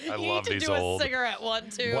 I You love need to these do old. a cigarette one,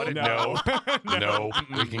 too. What? No. No.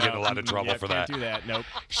 We can get in a lot of trouble Yeah, for can't that. do that. Nope.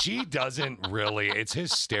 She doesn't really. It's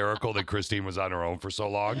hysterical that Christine was on her own for so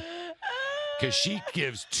long. Because she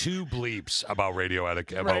gives 2 bleeps about radio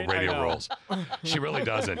etiquette, about Right, I radio know. rules. She really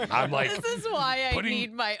doesn't. I'm like, This is why I putting-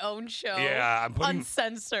 need my own show. Yeah, I'm putting-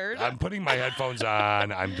 uncensored. I'm putting my headphones on.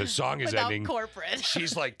 The song is Without ending. corporate.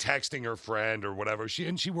 She's like texting her friend or whatever.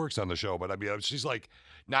 She works on the show, but I mean, she's like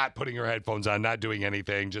not putting her headphones on, not doing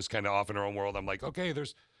anything, just kind of off in her own world. I'm like, okay,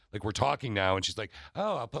 there's like we're talking now, and she's like,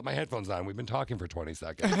 oh, I'll put my headphones on. We've been talking for 20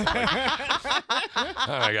 seconds. I'm like, oh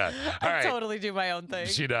my god! All I right. totally do my own thing.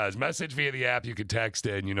 She does. Message via the app. You can text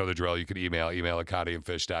in. You know the drill. You can email at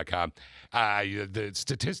ConnieandFish.com. The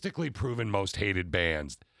statistically proven most hated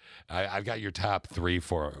bands. I've got your top 3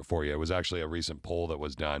 for you. It was actually a recent poll that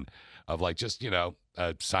was done of like just, a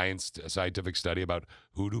scientific study about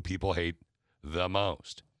who do people hate the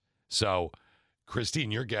most. So,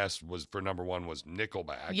 Christine, your guess was for number 1 was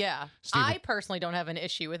Nickelback. Yeah. Steve- I personally don't have an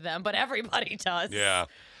issue with them, but everybody does. Yeah.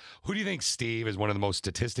 Who do you think, Steve, is one of the most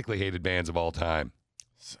statistically hated bands of all time?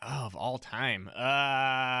 Of all time.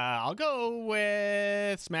 I'll go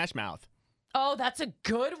with Smash Mouth. Oh, that's a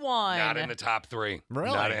good one. Not in the top 3.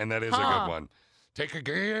 Really? And that is a Huh. good one. Take a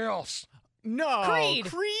guess. No. Creed.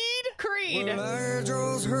 Creed? Creed.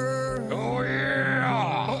 Oh,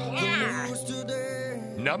 yeah.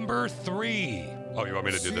 Number 3. Oh, you want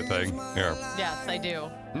me to do the thing? Here. Yes, I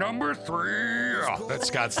do. Number 3. Oh, that's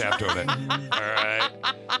Scott Stapp doing it. All right.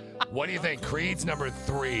 What do you think? Creed's number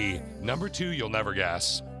 3. Number 2, you'll never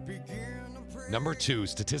guess. Number 2,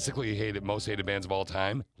 statistically most hated bands of all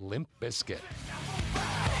time, Limp Bizkit.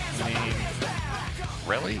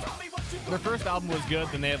 Really? Their first album was good,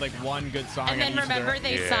 then they had like one good song. And then on each of their- remember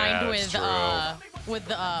they Yeah, signed it's with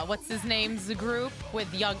what's his name's group with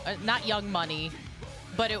not Young Money,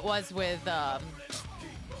 but it was with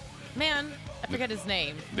man, I forget his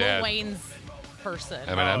name. Yeah. Lil Wayne's person.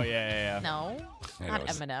 Eminem? Oh, yeah. No, not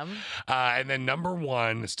Anyways. Eminem. And then number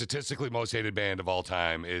 1, statistically most hated band of all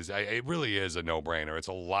time is, it really is a no-brainer. It's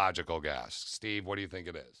a logical guess. Steve, what do you think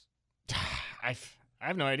it is? I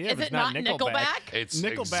have no idea. Is if it's it not Nickelback. Nickelback? It's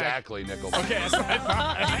Nickelback. exactly Nickelback. Okay, that's what I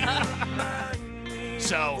thought.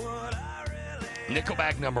 So,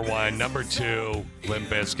 Nickelback number 1, number 2, Limp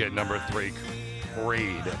Bizkit, number 3,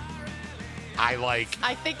 Creed.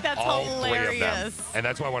 I think that's all 3 of them. hilarious. And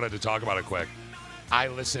that's why I wanted to talk about it quick. I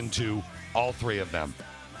listened to all 3 of them.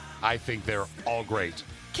 I think they're all great.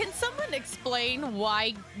 Can someone explain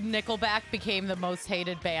why Nickelback became the most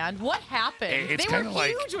hated band? What happened? It's They were kinda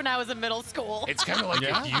like- huge when I was in middle school. It's kind of like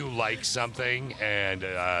Yeah. if you like something and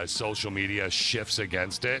social media shifts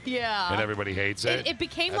against it. Yeah. And everybody hates it. It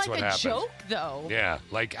became That's like what a happened. joke, though. Yeah.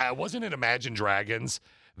 Like, wasn't it Imagine Dragons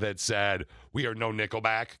that said, we are no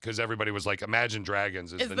Nickelback? Because everybody was like, Imagine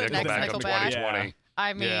Dragons is the the next Nickelback of Nickelback. 2020.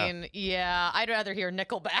 I mean, yeah, I'd rather hear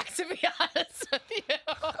Nickelback, to be honest with you.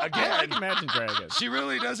 Again, Imagine Dragons. she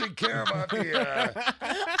really doesn't care about the I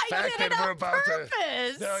fact did it that we're on about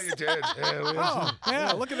purpose. to. No, you did. Oh,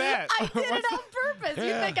 yeah, look at that. I did it on purpose. You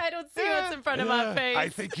Yeah. think I don't see what's in front of my face? I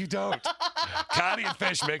think you don't. Connie and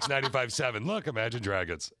Fish Mix 95.7. Look, Imagine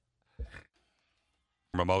Dragons.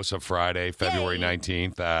 Mimosa Friday, February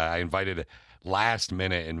 19th. I last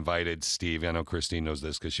minute invited Steve. I know Christine knows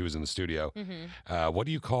this because she was in the studio. Mm-hmm. What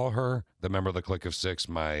do you call her? The member of the Clique of Six?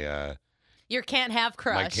 Your can't have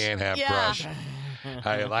crush. My can't have yeah. crush.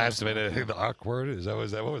 I last minute the awkward. What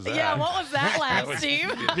was that? Yeah, what was that laugh, was-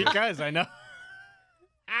 Steve? Because I know.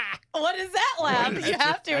 What is that laugh? It's You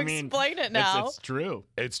have just- to I mean, explain it now. It's true.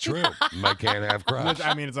 It's true. My can't have crush.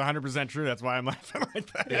 I mean, it's 100% true. That's why I'm laughing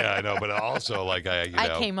like that. Yeah, I know, but also like I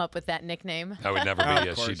came up with that nickname. I would never be. Of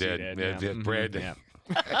Yes, course she you did. did, yeah. Brad.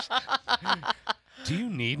 Yeah. Do you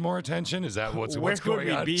need more attention? Is that what's Where going would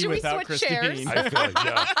we on? be Should we without switch Christine? chairs? I feel like,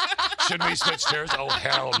 yeah. Should we switch chairs? Oh,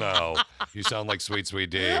 hell no. You sound like Sweet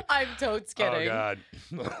D. I'm totes kidding. Oh, God.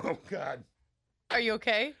 Oh, God. Are you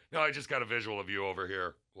okay? No, I just got a visual of you over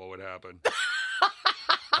here. What would happen?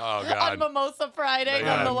 Oh, On God. Mimosa Friday,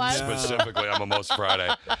 Yeah, nonetheless. specifically on Mimosa Friday.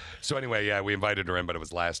 So anyway, yeah, we invited her in, but it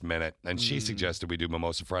was last minute. And she suggested we do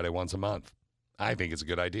Mimosa Friday once a month. I think it's a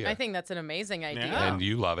good idea. I think that's an amazing idea. And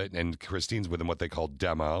you love it. And Christine's within what they call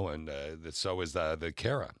demo, and so is the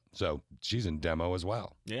Kara. So she's in demo as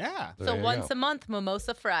well. Yeah. So once a month,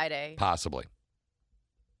 Mimosa Friday. Possibly.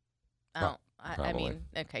 Oh, I Probably. mean,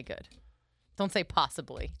 okay, good. Don't say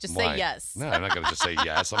possibly. Just Why? say yes. No, I'm not going to just say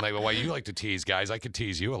yes. I'm like, well, why you like to tease guys? I could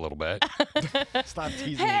tease you a little bit. Stop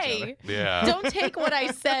teasing Hey, each other. Yeah. don't take what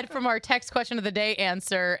I said from our text question of the day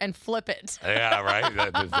answer and flip it. Yeah,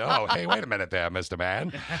 right? Oh, hey, wait a minute there, Mr.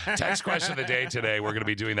 Man. Text question of the day today. We're going to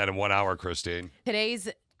be doing that in 1 hour, Christine. Today's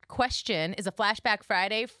question is a Flashback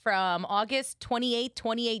Friday from August 28,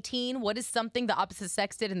 2018. What is something the opposite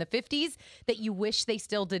sex did in the 50s that you wish they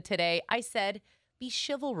still did today? I said, be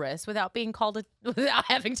chivalrous without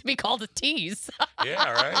having to be called a tease.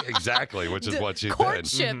 Yeah, right? Exactly, which is what you did.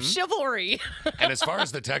 Courtship, chivalry. And as far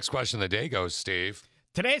as the text question of the day goes, Steve.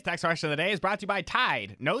 Today's text question of the day is brought to you by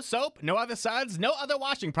Tide. No soap, no other suds, no other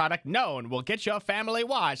washing product known will get your family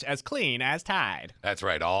wash as clean as Tide. That's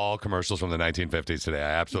right. All commercials from the 1950s today. I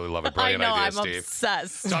absolutely love it. Brilliant I know, idea, I'm Steve.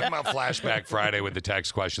 obsessed. Talking about Flashback Friday with the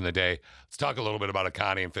text question of the day. Let's talk a little bit about a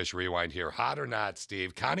Connie and Fish rewind here. Hot or not,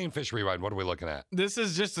 Steve? Connie and Fish rewind. What are we looking at? This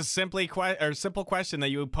is just a simple question that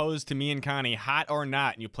you posed to me and Connie, hot or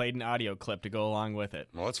not, and you played an audio clip to go along with it.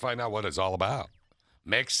 Well, let's find out what it's all about.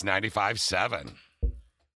 Mix 95.7.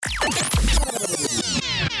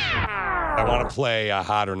 I want to play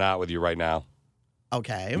Hot or Not with you right now.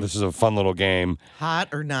 Okay. This is a fun little game. Hot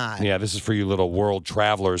or not? Yeah, this is for you little world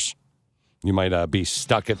travelers. You might be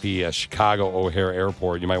stuck at the Chicago O'Hare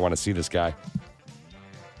Airport. You might want to see this guy.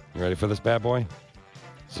 You ready for this bad boy?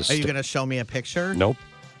 Are you going to show me a picture? Nope.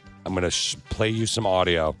 I'm going to play you some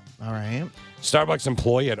audio. All right. Starbucks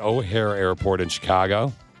employee at O'Hare Airport in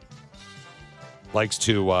Chicago likes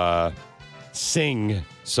to sing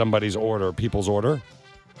somebody's order, people's order,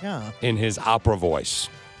 in his opera voice.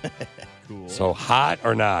 Cool. So hot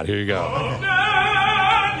or not? Here you go.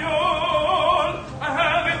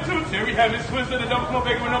 We have this twisted and don't no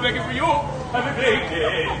begging, we're no begging for you. Have a great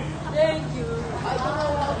day. Thank you.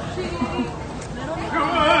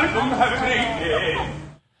 Have a great day.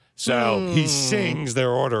 So he sings their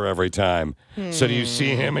order every time. So do you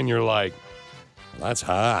see him and you're like, well, that's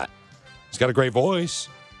hot. He's got a great voice.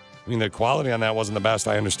 I mean, the quality on that wasn't the best.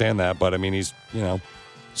 I understand that. But, I mean, he's,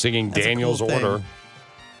 singing That's Daniel's a cool thing. order.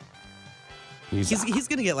 He's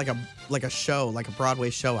going to get like a show, like a Broadway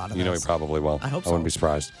show out of He this. probably will. I hope I wouldn't so. be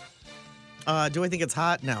surprised. Do I think it's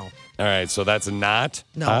hot? No. All right, so that's a not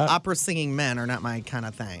No, hot? opera singing men are not my kind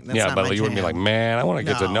of thing. That's yeah, not but my you wouldn't be jam. like, man, I want to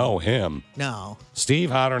get to No. know him. No. Steve,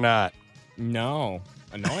 hot or not? No.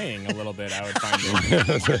 Annoying a little bit, I would find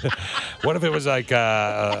it. What if it was like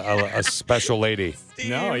a special lady?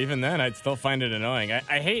 No, even then, I'd still find it annoying.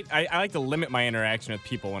 I like to limit my interaction with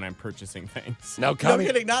people when I'm purchasing things. Now, No Connie,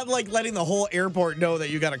 kidding. Not like letting the whole airport know that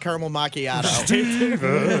you got a caramel macchiato.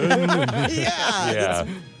 yeah. Yeah.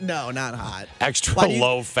 No, not hot. extra Why do you-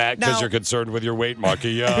 low fat because Now- you're concerned with your weight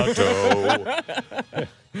macchiato.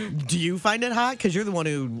 Do you find it hot? Because you're the one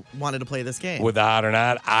who wanted to play this game. With the hot or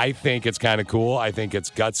not, I think it's kind of cool. I think it's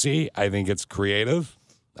gutsy. I think it's creative.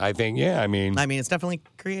 I think, I mean, it's definitely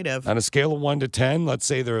creative. on a scale of 1 to 10, let's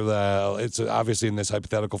say it's obviously in this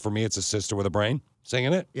hypothetical for me, it's a sister with a brain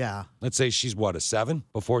singing it. Yeah. Let's say she's what, a 7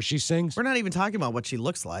 before she sings? We're not even talking about what she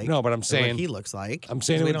looks like. No, but I'm or saying what he looks like. I'm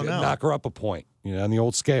saying it we would don't know. knock her up a point, on the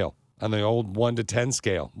old scale, on the old 1 to 10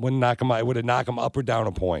 scale. Would it knock him up or down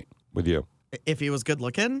a point with you? If he was good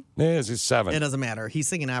looking, It's a 7. it doesn't matter. He's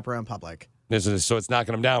singing opera in public. So it's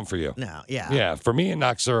knocking him down for you. No, yeah. Yeah, for me, it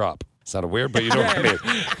knocks her up. Sounded weird, but you know what I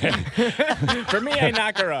mean. For me, I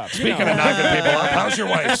knock her up. Speaking of knocking people up, how's your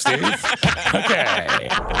wife, Steve? Okay.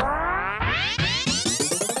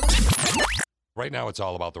 Right now, it's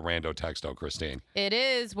all about the rando texto, Christine. It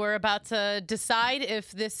is. We're about to decide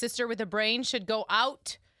if this sister with a brain should go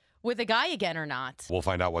out with a guy again or not. We'll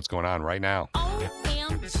find out what's going on right now.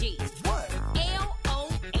 OMG. What? LOL.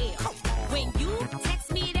 When you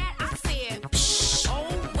text me that, I said,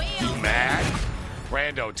 oh, well. Mad?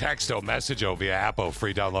 Rando texto messageo via Appo.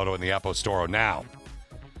 Free download in the Appo Store now.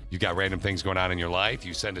 You got random things going on in your life.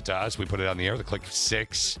 You send it to us. We put it on the air. The click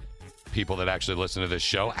 6 people that actually listen to this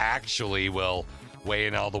show actually will weigh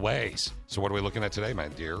in all the ways. So what are we looking at today, my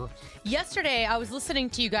dear? Yesterday, I was listening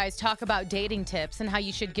to you guys talk about dating tips and how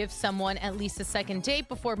you should give someone at least a second date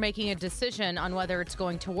before making a decision on whether it's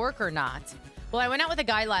going to work or not. Well, I went out with a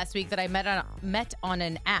guy last week that I met on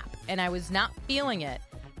an app, and I was not feeling it.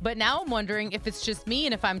 But now I'm wondering if it's just me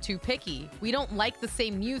and if I'm too picky. We don't like the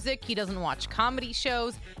same music. He doesn't watch comedy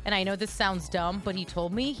shows. And I know this sounds dumb, but he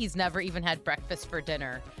told me he's never even had breakfast for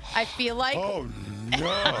dinner. I feel like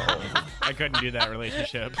no. I couldn't do that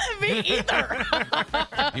relationship. Me either.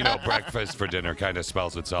 You know, breakfast for dinner kind of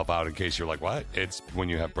spells itself out in case you're like, what? It's when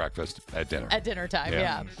you have breakfast at dinner. At dinner time,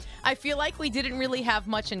 yeah. I feel like we didn't really have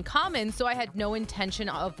much in common, so I had no intention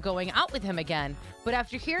of going out with him again. But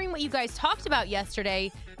after hearing what you guys talked about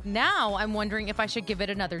yesterday, now I'm wondering if I should give it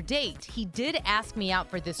another date. He did ask me out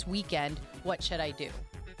for this weekend. What should I do?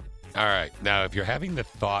 All right. Now, if you're having the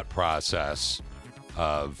thought process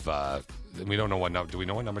of, we don't know what number, do we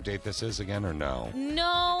know what number date this is again or no?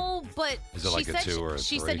 No, but Is it like a 2 or a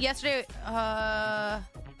she 3? said yesterday,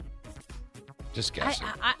 Just guessing.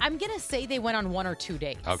 I'm going to say they went on 1 or 2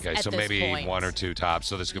 dates. Okay, at so this maybe point. 1 or 2 tops.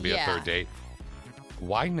 So this could be a Yeah. third date.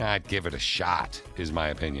 Why not give it a shot, is my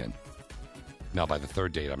opinion. Now, by the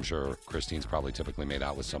third date, I'm sure Christine's probably typically made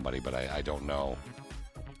out with somebody, but I don't know.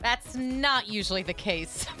 That's not usually the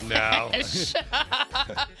case. No. Fish.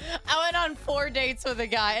 I went on 4 dates with a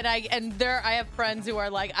guy, and I have friends who are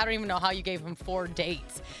like, I don't even know how you gave him 4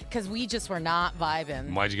 dates because we just were not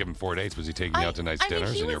vibing. Why'd you give him 4 dates? Was he taking you out to nice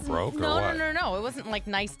dinners and you're broke no, or what? No. It wasn't like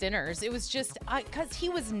nice dinners. It was just because he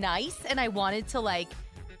was nice, and I wanted to like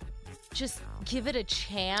just give it a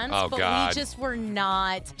chance. Oh, but God. we just were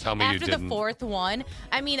not. Tell me you after didn't. the 4th one,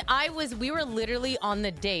 I mean, we were literally on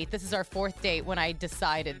the date. This is our 4th date when I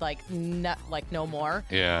decided no more.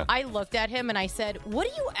 Yeah. I looked at him and I said, "What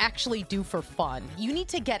do you actually do for fun? You need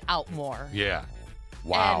to get out more." Yeah.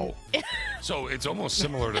 Wow. So it's almost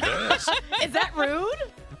similar to this. Is that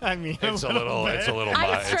rude? I mean, It's a little I it's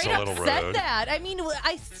straight a up little said rude. that. I mean,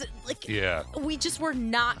 Yeah. we just were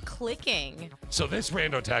not clicking. So this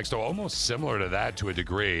rando text, almost similar to that to a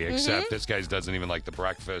degree, except this guy doesn't even like the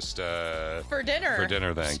breakfast For dinner. for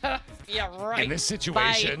dinner thing. Yeah, right. In this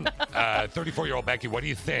situation, 34-year-old Becky, what do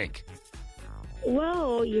you think?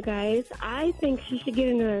 Well, you guys, I think she should give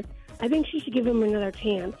him another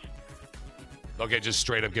chance. Okay, just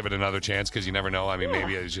straight up give it another chance because you never know. I mean,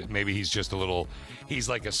 maybe he's just he's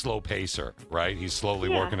like a slow pacer, right? He's slowly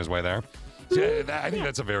Yeah. working his way there. So, I think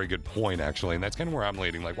that's a very good point, actually, and that's kind of where I'm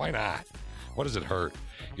leading. Like, why not? What does it hurt?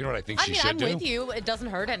 You know what I think she should I'm do? with you. It doesn't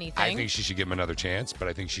hurt anything. I think she should give him another chance, but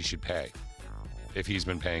I think she should pay if he's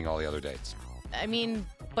been paying all the other dates. I mean,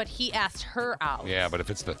 but he asked her out. Yeah, but if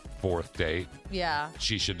it's the 4th date, Yeah.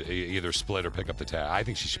 she should either split or pick up the tab. I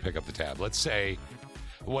think she should pick up the tab. Let's say,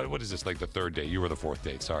 what is this, like the 3rd date? You were the 4th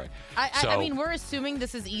date, sorry. I mean, we're assuming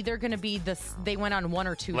this is either going to be they went on 1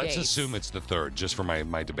 or 2 Let's dates. assume it's the 3rd, just for my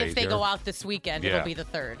debate If they here. go out this weekend, Yeah. it'll be the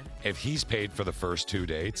 3rd. If he's paid for the first 2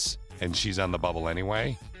 dates and she's on the bubble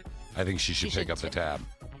anyway, I think she should pick up the tab.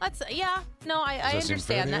 I that seem fair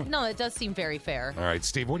understand to that. you? No, it does seem very fair. All right,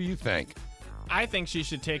 Steve, what do you think? I think she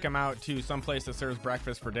should take him out to some place that serves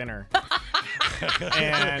breakfast for dinner.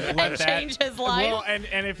 and let And that, change his life? Well, and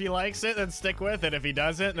if he likes it, then stick with it. If he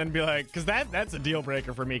doesn't, then be like, because that's a deal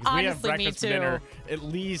breaker for me. Because we have Honestly, me breakfast for too. dinner at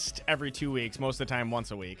least every 2 weeks, most of the time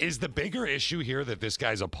once a week. Is the bigger issue here that this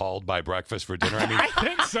guy's appalled by breakfast for dinner? I mean, I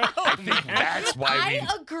think so. I think that's why I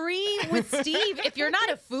agree with Steve. If you're not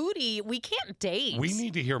a foodie, we can't date. we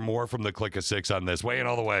need to hear more from the Click of Six on this. Weigh in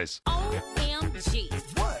all the ways. OMG.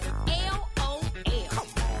 What? LOL.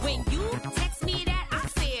 When you text me that, I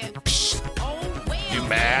said, oh, well. You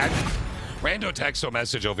mad? Rando text or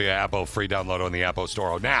message over via Apple. Free download on the Apple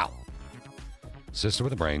Store now. Sister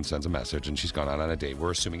with a brain sends a message, and she's gone out on a date.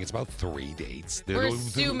 We're assuming it's about 3 dates. We're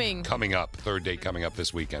assuming. Coming up, 3rd date coming up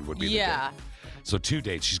this weekend would be the Yeah. date. So 2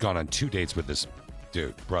 dates. She's gone on 2 dates with this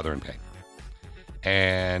dude, brother in pain.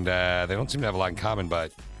 And they don't seem to have a lot in common,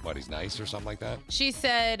 but what, he's nice or something like that? She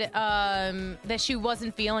said that she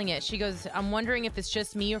wasn't feeling it. She goes, I'm wondering if it's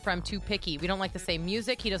just me or if I'm too picky. We don't like the same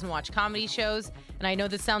music. He doesn't watch comedy shows. And I know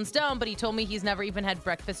this sounds dumb, but he told me he's never even had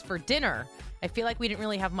breakfast for dinner. I feel like we didn't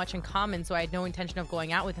really have much in common, so I had no intention of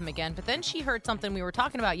going out with him again. But then she heard something we were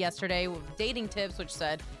talking about yesterday with dating tips, which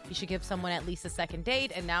said you should give someone at least a second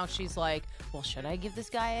date. And now she's like, well, should I give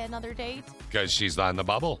this guy another date? Because she's on the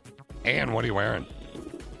bubble. Ann, what are you wearing?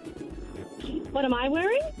 What am I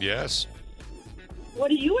wearing? Yes.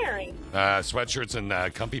 What are you wearing? Sweatshirts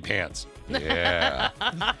and comfy pants. Yeah.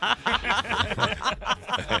 I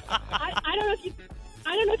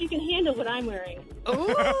don't know if you can handle what I'm wearing.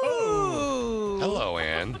 Ooh. Hello,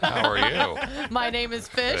 Ann. How are you? My name is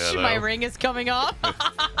Fish. Hello. My ring is coming off.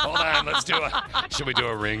 Hold on. Let's do should we do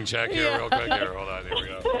a ring check here real quick? Here, hold on. Here we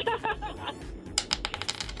go.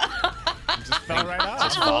 Just fell right off.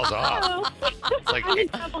 Just falls off. It's like, I'm in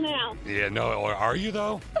trouble now. yeah, no, or are you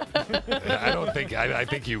though? I don't think. I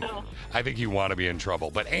think you want to be in trouble.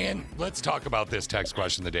 But Ann, let's talk about this text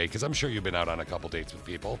question of the day because I'm sure you've been out on a couple dates with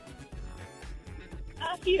people.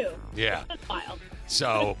 A few. Yeah. That's wild.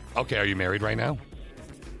 So, okay, are you married right now?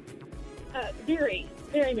 Very,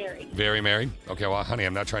 very married. Very married? Okay, well, honey,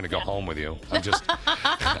 I'm not trying to go home with you. I'm just...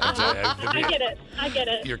 I get it. I get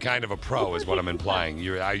it. You're kind of a pro is what I'm implying.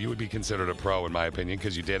 You would be considered a pro, in my opinion,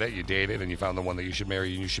 because you did it, you dated, and you found the one that you should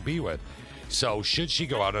marry and you should be with. So should she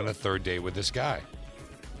go out on a third date with this guy?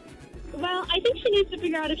 Well, I think she needs to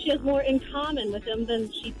figure out if she has more in common with him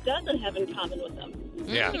than she doesn't have in common with him.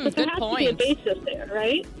 Yeah. Because there has to be a basis there,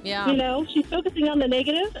 right? Yeah. You know, she's focusing on the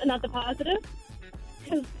negative and not the positive.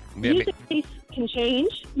 Because music taste can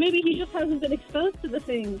change. Maybe he just hasn't been exposed to the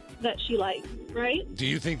things that she likes, right? Do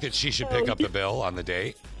you think that she should pick up the bill on the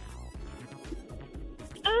date?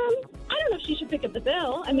 I don't know if she should pick up the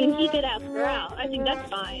bill. I mean, he did ask her out. I think that's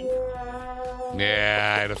fine.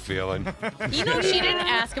 Yeah, I had a feeling. You know, she didn't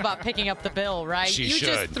ask about picking up the bill, right? She you should.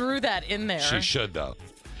 just threw that in there. She should, though.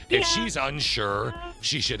 If she's unsure,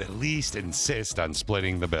 she should at least insist on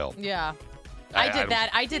splitting the bill. Yeah. I I did that.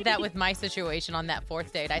 I did that with my situation on that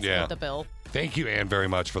fourth date. I split the bill. Thank you, Ann, very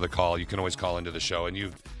much for the call. You can always call into the show.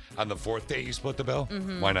 And on the fourth date, you split the bill?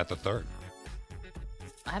 Mhm. Why not the third?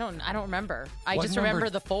 I don't remember. I What just number- remember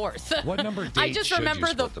the fourth. What number date I just should you remember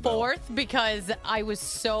the split the bill? fourth because I was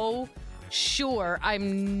so sure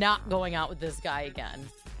I'm not going out with this guy again.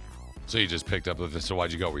 So you just picked up with this. So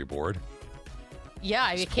why'd you go? Were you bored? Yeah,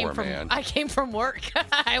 I This came poor from man. I came from work.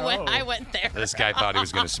 I went there. This guy thought he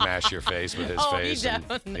was going to smash your face with his Oh, face. he and-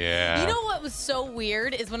 definitely. yeah. You know what was so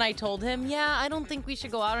weird is when I told him, yeah, I don't think we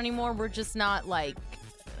should go out anymore. We're just not like.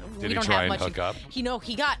 Did we he don't try have and much. hook up?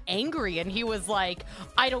 He got angry and he was like,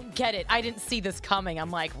 I don't get it. I didn't see this coming. I'm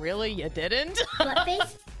like, really? You didn't?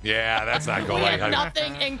 Yeah, that's not We going. have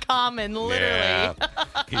nothing in common, literally. Yeah.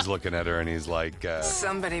 He's looking at her and he's like,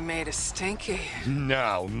 Somebody made a stinky.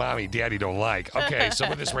 no, mommy, daddy don't like. Okay, so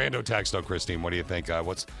with this rando text, though, Christine, what do you think?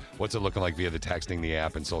 What's it looking like via the texting, the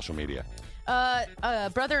app, and social media?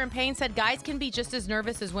 Brother in Pain said guys can be just as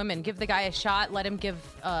nervous as women. Give the guy a shot. Let him get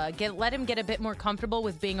a bit more comfortable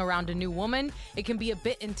with being around a new woman. It can be a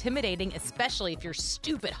bit intimidating, especially if you're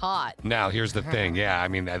stupid hot. Now, here's the thing. Yeah, I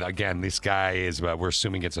mean, again, this guy is, we're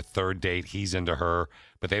assuming it's a third date. He's into her,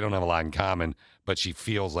 but they don't have a lot in common. But she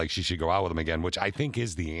feels like she should go out with him again, which I think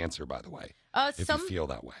is the answer, by the way. If you feel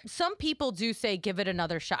that way. Some people do say give it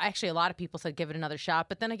another shot. Actually, a lot of people said give it another shot.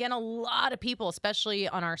 But then again, a lot of people, especially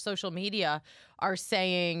on our social media, are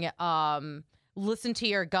saying listen to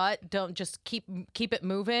your gut. Don't just keep it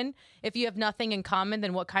moving. If you have nothing in common,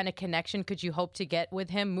 then what kind of connection could you hope to get with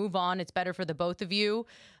him? Move on. It's better for the both of you.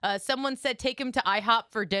 Someone said take him to IHOP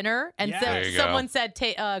for dinner. And There you go. someone said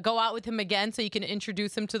go out with him again so you can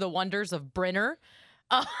introduce him to the wonders of Brinner.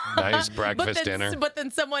 Nice breakfast dinner. But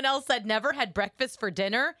then someone else said never had breakfast for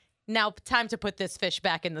dinner. Now time to put this fish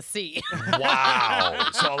back in the sea. Wow.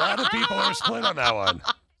 So a lot of people are split on that one.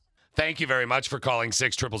 Thank you very much for calling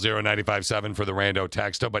 6000957 for the rando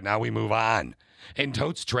texto. But now we move on. And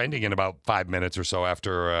Totes Trending in about 5 minutes or so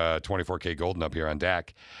after 24K Golden up here on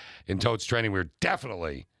deck. In Totes Trending, we're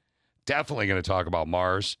definitely going to talk about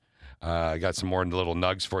Mars. I got some more little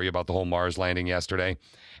nugs for you about the whole Mars landing yesterday.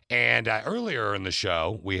 And earlier in the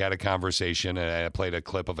show, we had a conversation, and I played a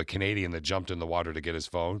clip of a Canadian that jumped in the water to get his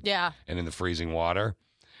phone. Yeah. And in the freezing water.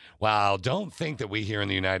 Well, don't think that we here in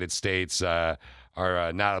the United States are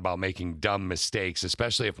not about making dumb mistakes,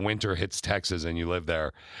 especially if winter hits Texas and you live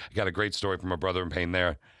there. I got a great story from a brother in pain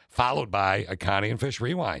there, followed by a Connie and Fish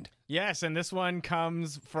Rewind. Yes, and this one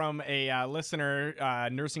comes from a listener,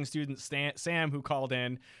 nursing student Sam, who called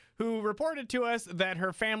in, who reported to us that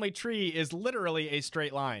her family tree is literally a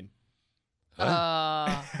straight line.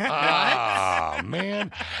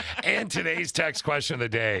 Man. And today's text question of the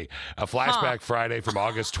day, a flashback Friday from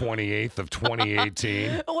August 28th of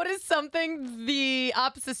 2018. What is something the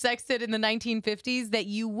opposite sex did in the 1950s that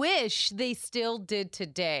you wish they still did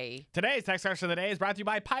today? Today's text question of the day is brought to you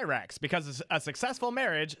by Pyrex, because a successful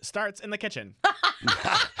marriage starts in the kitchen.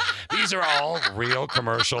 These are all real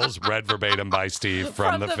commercials, read verbatim by Steve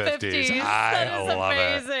from the 50s. I love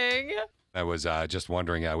it. Amazing. I was just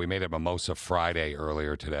wondering, we made a Mimosa Friday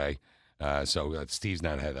earlier today. So Steve's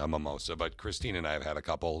not had a mimosa, but Christine and I have had a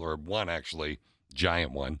couple, or one actually,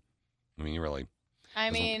 giant one. I mean, really.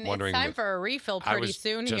 It's time for a refill pretty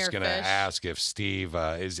soon here, I was just going to Fish. ask if Steve,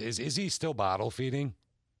 is he still bottle feeding?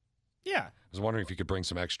 Yeah. I was wondering if you could bring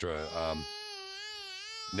some extra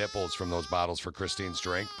nipples from those bottles for Christine's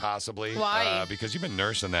drink, possibly. Why? Because you've been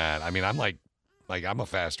nursing that. I mean, I'm like I'm a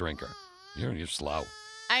fast drinker. You're slow.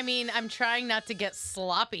 I mean, I'm trying not to get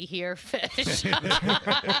sloppy here, Fish.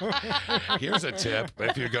 Here's a tip.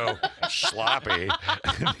 If you go sloppy,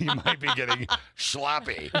 you might be getting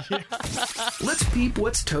sloppy. Let's peep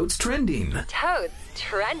what's totes trending Toads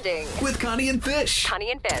trending. with Connie and Fish. Connie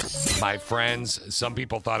and Fish. My friends, some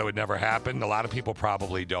people thought it would never happen. A lot of people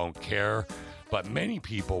probably don't care. But many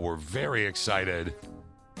people were very excited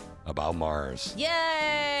about Mars.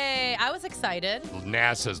 Yay! I was excited.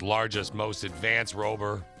 NASA's largest, most advanced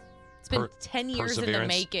rover. It's been 10 years in the Perseverance.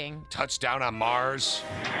 making. Touchdown on Mars.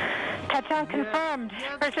 Touchdown confirmed.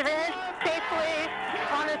 Perseverance safely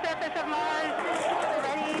on the surface of Mars,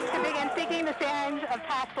 ready to begin seeking the sands of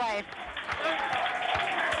past life.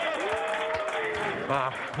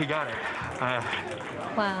 Wow, we got it.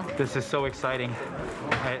 Wow. This is so exciting.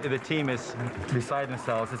 The team is beside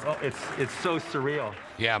themselves. It's so surreal.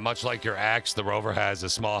 Yeah, much like your ex, the rover has a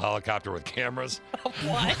small helicopter with cameras.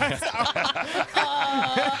 What?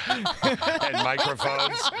 And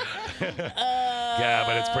microphones. Yeah,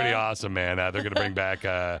 but it's pretty awesome, man. They're going to bring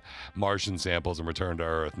back Martian samples and return to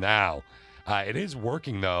Earth. Now, it is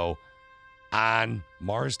working, though, on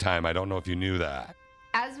Mars time. I don't know if you knew that.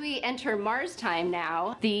 As we enter Mars time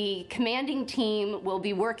now, the commanding team will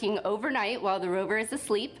be working overnight while the rover is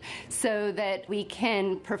asleep so that we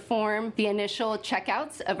can perform the initial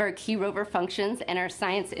checkouts of our key rover functions and our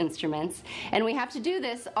science instruments. And we have to do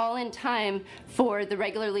this all in time for the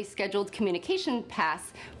regularly scheduled communication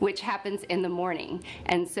pass, which happens in the morning.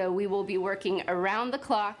 And so we will be working around the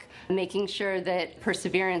clock, making sure that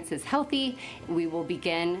Perseverance is healthy. We will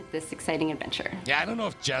begin this exciting adventure. Yeah, I don't know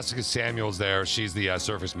if Jessica Samuel's there. She's the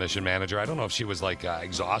surface mission manager. I don't know if she was like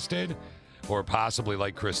exhausted or possibly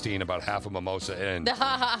like Christine about half a mimosa in.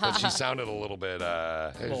 But she sounded a little bit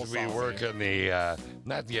we work in the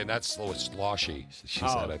not sloshy, she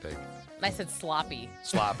said, I think. I said sloppy.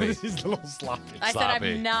 Sloppy. He's a little sloppy. I said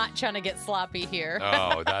I'm not trying to get sloppy here.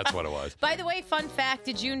 Oh, that's what it was. By the way, fun fact,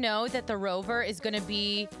 did you know that the rover is going to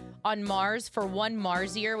be on Mars for 1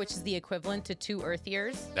 Mars year, which is the equivalent to 2 Earth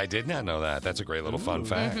years? I did not know that. That's a great little fun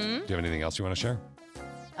fact. Mhm. Do you have anything else you want to share?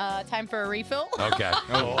 Time for a refill? Okay.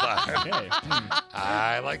 Hold on. Okay.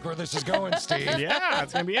 I like where this is going, Steve. Yeah,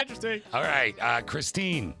 it's going to be interesting. All right.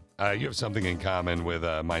 Christine, you have something in common with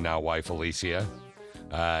my now wife, Alicia.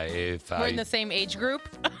 We're in the same age group?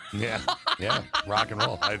 Yeah, rock and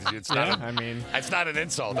roll. It's not. It's not an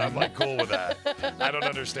insult. I'm like cool with that. I don't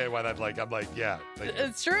understand why that. Yeah,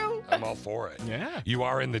 it's true. I'm all for it. Yeah, you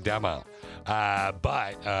are in the demo,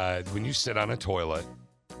 but when you sit on a toilet,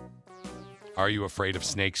 are you afraid of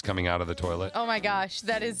snakes coming out of the toilet? Oh my gosh,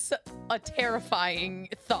 that is a terrifying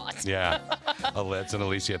thought. Yeah, it's an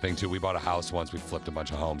Alicia thing too. We bought a house once. We flipped a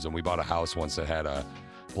bunch of homes, and we bought a house once that had a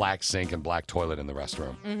black sink and black toilet in the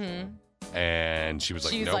restroom. Mm-hmm. And she was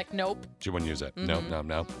like, She's nope. like, nope. She wouldn't use it. Mhm.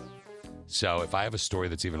 Nope. So if I have a story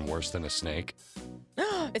that's even worse than a snake,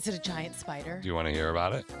 Is it a giant spider? do you want to hear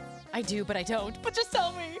about it? I do, but I don't. But just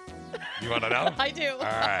tell me. You want to know? I do. All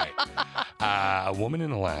right. A woman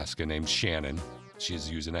in Alaska named Shannon, she's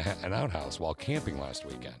using an outhouse while camping last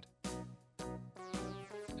weekend.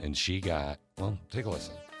 And she got, well, take a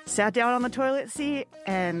listen. Sat down on the toilet seat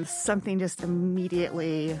and something just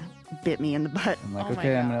immediately bit me in the butt. I'm like,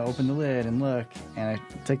 okay, I'm going to open the lid and look. And I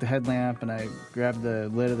take the headlamp and I grab the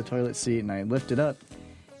lid of the toilet seat and I lift it up.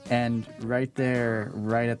 And right there,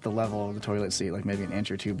 right at the level of the toilet seat, like maybe an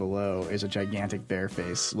inch or two below, is a gigantic bear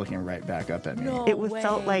face looking right back up at me.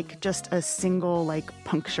 Felt like just a single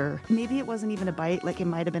puncture. Maybe it wasn't even a bite, like it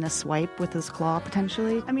might have been a swipe with his claw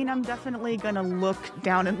potentially. I mean, I'm definitely gonna look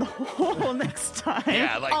down in the hole next time.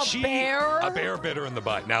 Yeah, like bear? A bear bit her in the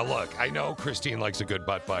butt. Now, look, I know Christine likes a good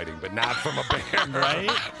butt fighting, but not from a bear.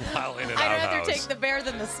 Right? While in an I'd outhouse. rather take the bear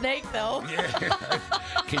than the snake, though.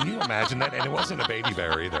 Can you imagine that? And it wasn't a baby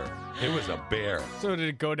bear either. It was a bear. So did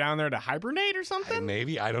it go down there to hibernate or something?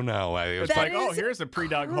 Maybe. I don't know. It was It's like, oh, here's a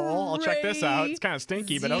pre-dug hole. I'll check this out. It's kind of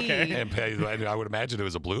stinky, but okay. And I would imagine it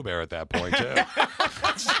was a blue bear at that point, too.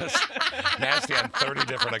 It's just nasty on 30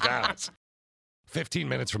 different accounts. 15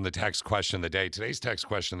 minutes from the text question of the day. Today's text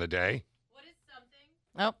question of the day.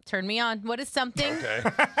 Oh, turn me on. What is something? Okay.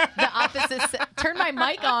 The opposite. Turn my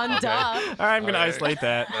mic on, duh. All right, I'm going to isolate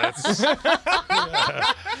that.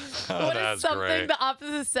 What is that's something great. the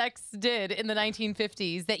opposite sex did in the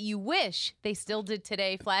 1950s that you wish they still did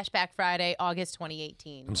today? Flashback Friday, August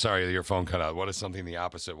 2018. I'm sorry, your phone cut out. What is something the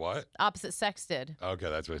opposite what? Opposite sex did. Okay,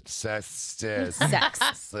 that's what sex is. Sex.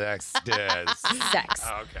 Sex is. Sex.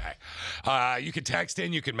 Okay. You can text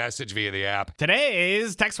in. You can message via the app.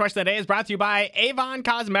 Today's text question of the day is brought to you by Avon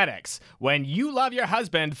Cosmetics. When you love your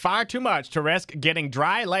husband far too much to risk getting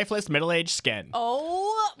dry, lifeless, middle-aged skin.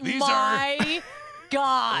 Oh These my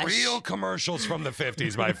gosh. Real commercials from the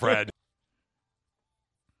 50s, my friend.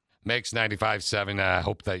 Mix 95.7.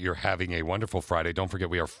 Hope that you're having a wonderful Friday. Don't forget,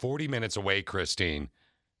 we are 40 minutes away, Christine,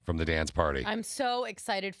 from the dance party. I'm so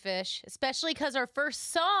excited, Fish, especially because our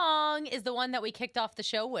first song is the one that we kicked off the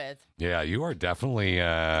show with. Yeah, you are definitely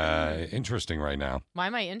interesting right now. Why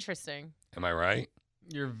am I interesting? Am I right?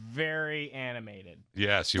 You're very animated.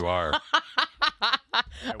 Yes, you are.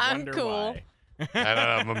 I'm cool. Why. I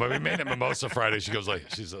don't know. But we made it Mimosa Friday. She's like,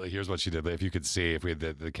 here's what she did. If you could see, if we had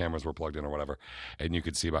the cameras were plugged in or whatever, and you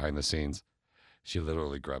could see behind the scenes, she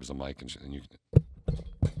literally grabs the mic and you.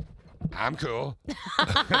 I'm cool.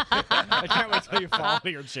 I can't wait till you fall out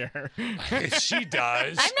of your chair. She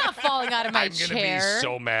does. I'm not falling out of my I'm chair. going to be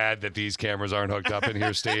so mad that these cameras aren't hooked up in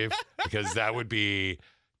here, Steve, because that would be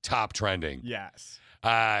top trending. Yes.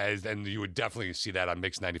 And you would definitely see that on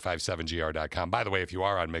mix957gr.com. By the way, if you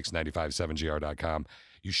are on mix957gr.com,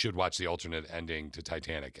 you should watch the alternate ending to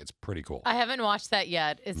Titanic. It's pretty cool. I haven't watched that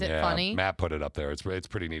yet. Is it funny? Matt put it up there. It's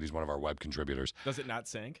pretty neat. He's one of our web contributors. Does it not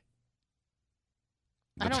sink?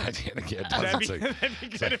 The Titanic, yeah, it doesn't sink. That'd be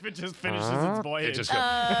good if it just finishes its voyage. It just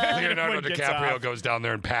Leonardo Everyone gets DiCaprio off. goes down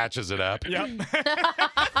there and patches it up. Yep.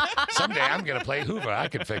 Someday I'm going to play Hoover. I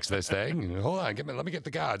can fix this thing. Hold on. Let me get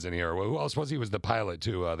the gods in here. Well, who else was he? Was the pilot,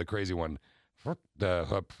 too, the crazy one.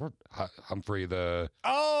 Humphrey,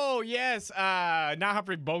 Oh, yes. Not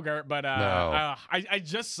Humphrey Bogart, but No. I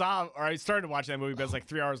just saw, or I started watching that movie, but it's like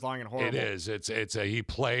 3 hours long and horrible. It is. It's he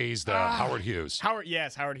plays the Howard Hughes. Howard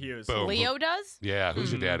Hughes. Boom. Leo does? Yeah,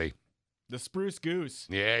 who's your daddy? The Spruce Goose.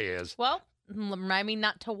 Yeah, he is. Well, remind me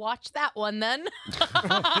not to watch that one then.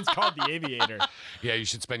 It's called The Aviator. Yeah, you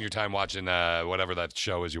should spend your time watching whatever that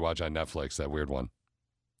show is you watch on Netflix, that weird one.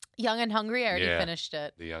 Young and Hungry, I already finished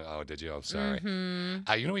it. Oh, did you? Oh, sorry.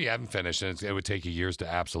 Mm-hmm. You know what you haven't finished, and it would take you years to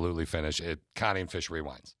absolutely finish it, Connie and Fish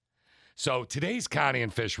Rewinds. So today's Connie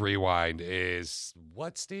and Fish Rewind is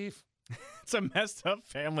what, Steve? It's a messed up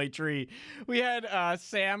family tree. We had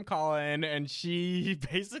Sam call in, and she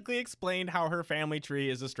basically explained how her family tree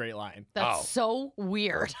is a straight line. That's so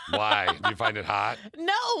weird. Why? Do you find it hot?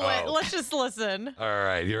 No, Oh. let's just listen. All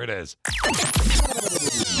right, here it is.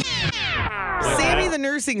 Sammy, the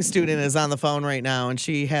nursing student, is on the phone right now, and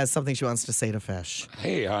she has something she wants to say to Fish.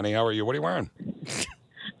 Hey, honey, how are you? What are you wearing?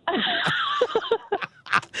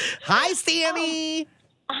 Hi, Sammy.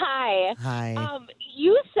 Hi. Hi.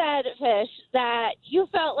 You said, Fish, that you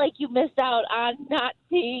felt like you missed out on not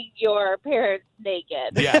seeing your parents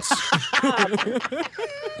naked. Yes.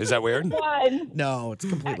 Is that weird? One. No, it's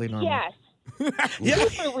completely normal.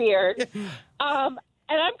 Yes. Super weird. And I'm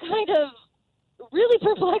kind of really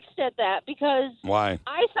perplexed at that because Why?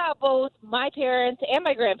 I saw both my parents and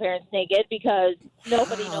my grandparents naked because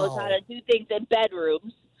nobody knows how to do things in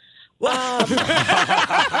bedrooms. And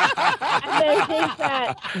they think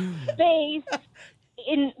that space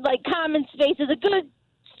in like common space is a good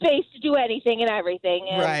space to do anything and everything.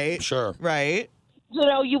 And, Right. Sure. Right. You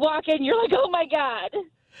know, you walk in, you're like, oh my God.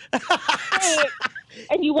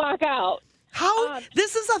 And you walk out. How?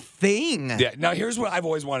 This is a thing. Yeah. Now, here's what I've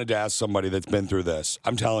always wanted to ask somebody that's been through this.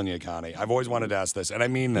 I'm telling you, Connie, I've always wanted to ask this, and I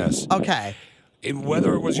mean this. Okay.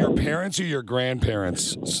 Whether it was your parents or your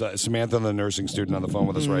grandparents, Samantha, the nursing student on the phone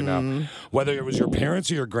with us right now, whether it was your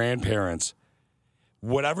parents or your grandparents,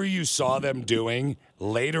 whatever you saw them doing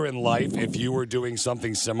later in life, if you were doing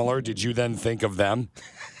something similar, did you then think of them?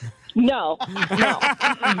 No. I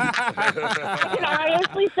can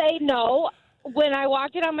honestly say no. When I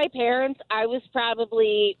walked in on my parents, I was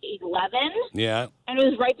probably 11. Yeah. And it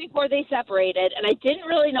was right before they separated. And I didn't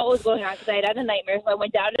really know what was going on because I had a nightmare. So I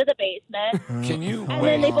went down to the basement. Can you And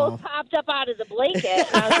then they both popped up out of the blanket.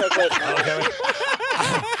 And I was like, wait.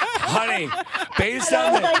 Honey, based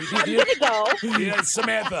on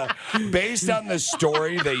Samantha, based on the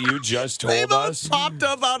story that you just told us, popped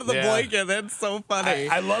up out of the Yeah. blanket. That's so funny.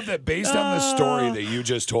 I love that based on the story that you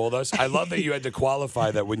just told us. I love that you had to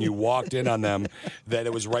qualify that when you walked in on them, that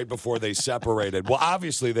it was right before they separated. Well,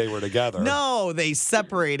 obviously they were together. No, they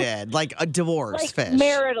separated like a divorce, Fish.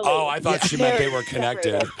 Maritally. Oh, I thought she meant they were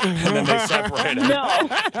connected and then they separated. No. No,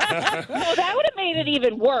 that would have made it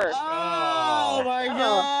even worse. Oh, my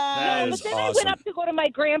God. That But is then I awesome. went up to go to my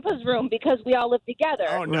grandpa's room because we all lived together.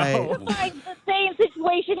 Oh, no. Right. It was like the same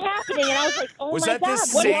situation happening, and I was like, "Oh Was my that God,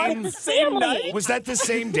 the what same- is this family?" Was that the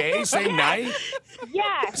same day, same night?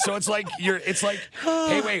 Yes. So it's like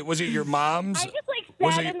hey, wait, was it your mom's? I just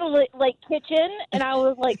Was sat it- in the kitchen, and I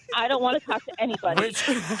was like, "I don't want to talk to anybody."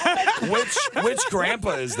 Which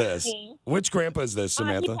grandpa is this? Which grandpa is this, He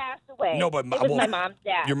Samantha? passed way. No, but it was my mom's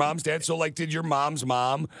dad. Your mom's dad. So, like, did your mom's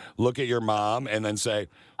mom look at your mom and then say,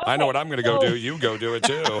 "I know what I'm going to go do. You go do it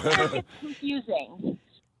too." It's confusing.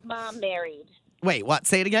 Mom married. Wait, what?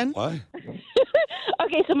 Say it again. What?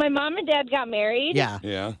 Okay, so my mom and dad got married. Yeah.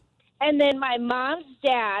 Yeah. And then my mom's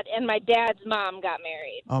dad and my dad's mom got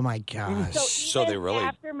married. Oh my gosh. So they really.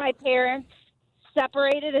 After my parents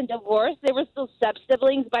separated and divorced, they were still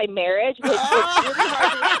step-siblings by marriage, which is really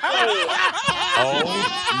hard to explain.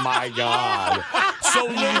 Oh my God! So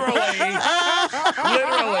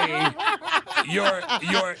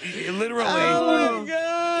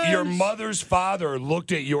your mother's father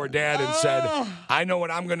looked at your dad and said, "I know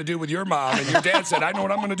what I'm going to do with your mom," and your dad said, "I know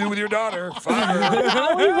what I'm going to do with your daughter." Father.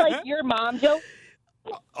 I was like, your mom joke.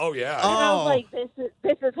 Oh yeah. And I was like,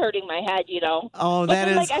 this is hurting my head, you know. Oh, but that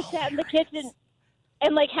then, is. like, I sat in the kitchen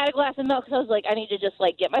and like had a glass of milk because I was like, I need to just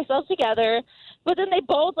like get myself together. But then they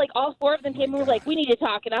both, like, all four of them came and were like, we need to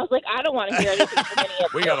talk. And I was like, I don't want to hear anything from any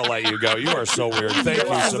of We got to let you go. You are so weird. Thank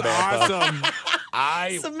you, Samantha.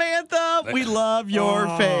 Awesome. Samantha, we love your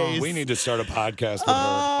face. We need to start a podcast with her.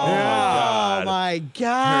 Oh my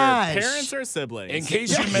gosh. Her parents are siblings. In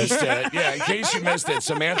case you missed it,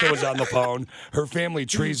 Samantha was on the phone. Her family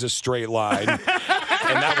tree's a straight line, and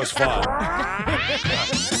that was fun.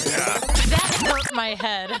 That hurt my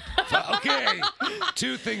head. Okay.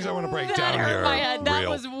 Two things I want to break That down hurt here. my head. That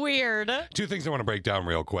real. was weird. Two things I want to break down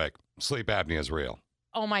real quick. Sleep apnea is real.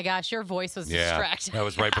 Oh my gosh, your voice was distracting. That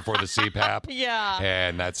was right before the CPAP. Yeah.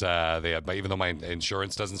 And that's but even though my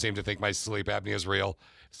insurance doesn't seem to think my sleep apnea is real,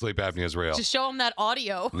 sleep apnea is real. Just show them that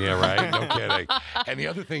audio. Yeah, right. No kidding. And the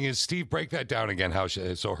other thing is, Steve, break that down again.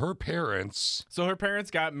 So her parents. So her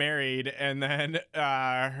parents got married, and then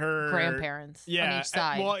her grandparents on each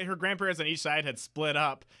side. Well, her grandparents on each side had split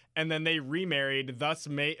up, and then they remarried, thus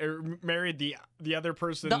married the other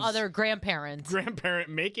person's The other grandparents. grandparent,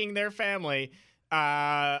 making their family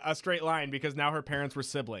a straight line because now her parents were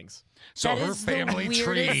siblings. So That her is family the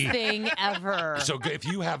tree. weirdest thing ever. So if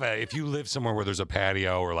you live somewhere where there's a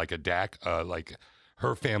patio or like a deck, like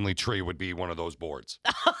her family tree would be one of those boards.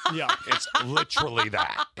 Yeah, it's literally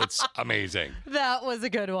that. It's amazing. That was a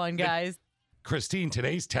good one, guys. Christine,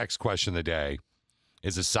 today's text question of the day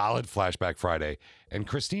is a solid Flashback Friday, and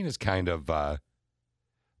Christine is kind of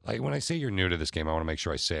like, when I say you're new to this game, I want to make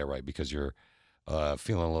sure I say it right because you're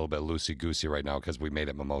feeling a little bit loosey-goosey right now because we made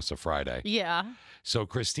it Mimosa Friday. Yeah. So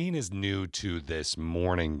Christine is new to this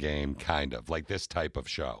morning game, kind of, like this type of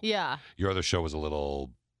show. Yeah. Your other show was a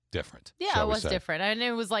little different. Yeah, shall it we was say. different. And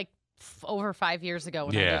it was like over 5 years ago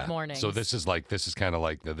when I did mornings. So this is kind of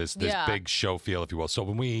like this big show feel, if you will. So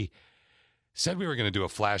when we said we were going to do a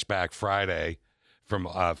Flashback Friday from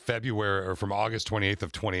February or from August 28th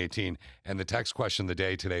of 2018, and the text question of the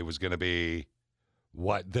day today was going to be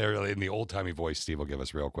what they're in the old-timey voice Steve will give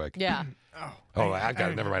us real quick. Yeah. I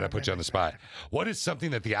got it. Never mind. I put you on the spot. What is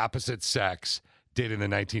something that the opposite sex did in the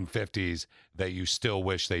 1950s that you still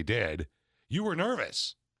wish they did? You were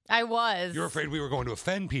nervous. I was. You were afraid we were going to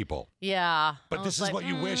offend people. Yeah. But I this was is what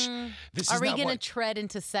you wish. This Are is we not going to what- tread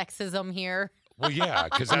into sexism here? Well, yeah,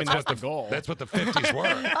 because that's what the goal. That's what the 50s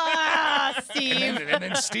were. Steve. And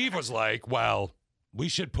then Steve was like, well, we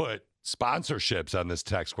should put sponsorships on this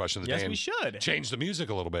text question of the Yes, day. we and should. Change the music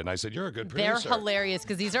a little bit. And I said, you're a good They're producer. hilarious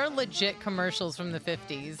because these are legit commercials from the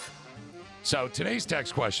 50s. So today's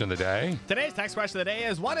text question of the day. Today's text question of the day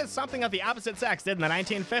is, what is something of the opposite sex did in the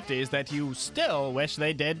 1950s that you still wish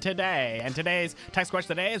they did today? And today's text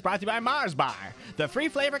question of the day is brought to you by Mars Bar, the free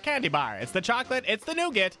flavor candy bar. It's the chocolate, it's the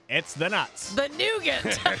nougat, it's the nuts. The nougat.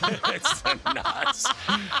 It's the nuts.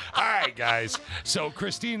 All right, guys. So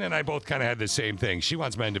Christine and I both kind of had the same thing. She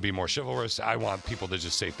wants men to be more chivalrous. I want people to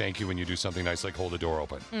just say thank you when you do something nice, like hold the door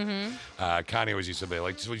open. Mm-hmm. Connie always used to be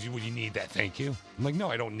like, so would you need that thank you? I'm like, no,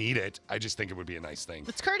 I don't need it. I just think it would be a nice thing.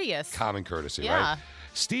 It's courteous. Common courtesy, Yeah. right?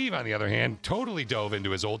 Steve, on the other hand, totally dove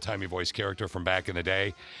into his old-timey voice character from back in the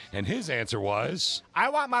day, and his answer was... I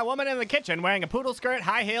want my woman in the kitchen wearing a poodle skirt,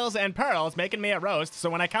 high heels, and pearls making me a roast, so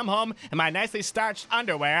when I come home in my nicely starched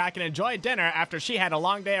underwear, I can enjoy dinner after she had a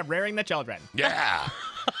long day of rearing the children. Yeah.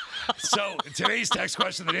 So today's text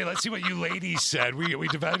question of the day, let's see what you ladies said. We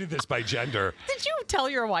divided this by gender. Did you tell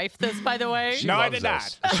your wife this, by the way? She No, I loves did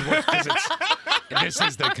this. She wants- 'cause this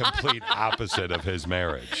is the complete opposite of his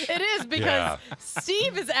marriage. It is because Yeah.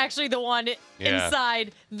 Steve is actually the one Yeah.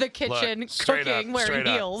 inside the kitchen Look, straight cooking up, wearing straight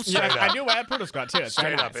up, heels. straight I up. do wear a poodle skirt, too. It's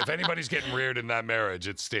very Straight up. nice. If anybody's getting reared in that marriage,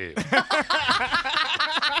 it's Steve.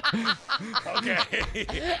 Okay.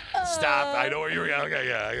 Stop. I know where you were. Okay,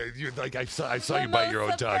 yeah. I saw you bite your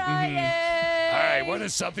own tongue. Mhm. right, what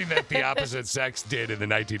is something that the opposite sex did in the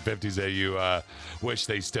 1950s that you wish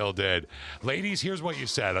they still did? Ladies, here's what you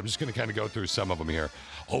said. I'm just going to kind of go through some of them here.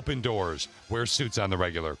 Open doors, wear suits on the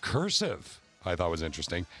regular. Cursive, I thought was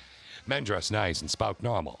interesting. Men dress nice and spout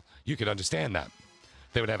normal. You could understand that.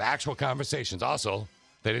 They would have actual conversations. Also,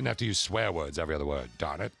 they didn't have to use swear words every other word.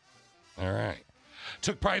 Darn it. All right.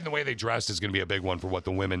 Took pride in the way they dressed is going to be a big one for what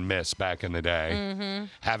the women miss back in the day. Mm-hmm.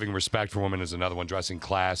 Having respect for women is another one. Dressing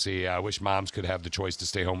classy. I wish moms could have the choice to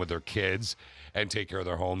stay home with their kids and take care of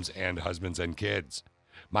their homes and husbands and kids.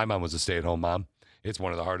 My mom was a stay-at-home mom. It's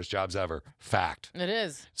one of the hardest jobs ever. Fact. It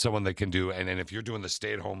is. Someone that can do, and if you're doing the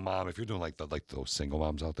stay-at-home mom, if you're doing like those single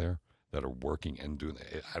moms out there that are working and doing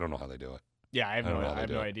it, I don't know how they do it. Yeah, I have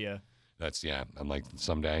no idea. I'm like,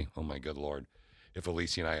 someday, oh my good Lord, if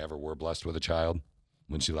Alicia and I ever were blessed with a child,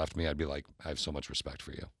 when she left me, I'd be like, I have so much respect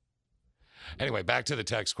for you. Anyway, back to the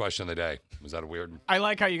text question of the day. Was that a weird? I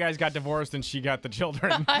like how you guys got divorced and she got the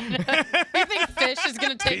children. You think Fish is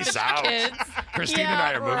going to take Peace the out. kids? Christine and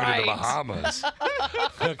I are moving to the right. Bahamas.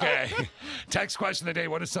 Okay. Text question of the day.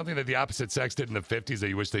 What is something that the opposite sex did in the 50s that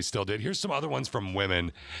you wish they still did? Here's some other ones from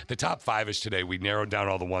women. The top 5-ish today. We narrowed down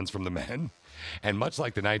all the ones from the men. And much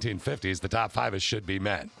like the 1950s, the top 5-ish should be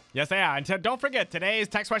men. Yes, they are. And don't forget, today's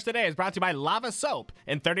Text Question today is brought to you by Lava Soap.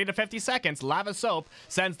 In 30 to 50 seconds, Lava Soap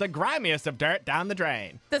sends the grimiest of dirt down the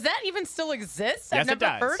drain. Does that even still exist? Yes, I've it never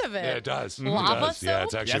does. heard of it. Yeah, it does. Lava It does. soap? Yeah,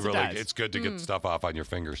 it's actually Yes, it does. it's good to get stuff off on your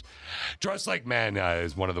fingers. Dress like men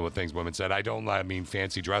is one of the things women said. I don't mean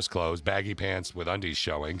fancy dress clothes, baggy pants with undies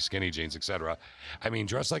showing, skinny jeans, etc. I mean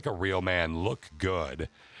dress like a real man, look good,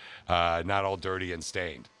 not all dirty and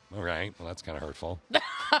stained. All right. Well, that's kind of hurtful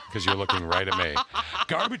because you're looking right at me.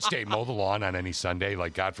 Garbage day, mow the lawn on any Sunday,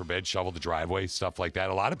 like God forbid, shovel the driveway, stuff like that.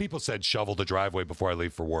 A lot of people said shovel the driveway before I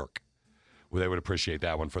leave for work. Well, they would appreciate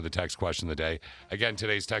that one for the text question of the day. Again,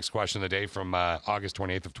 today's text question of the day from August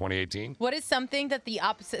 28th of 2018. What is something that the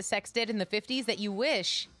opposite sex did in the 50s that you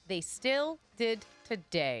wish they still did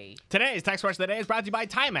today? Today's Text Question of the day is brought to you by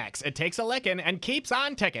Timex. It takes a licking and keeps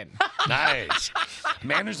on ticking. Nice.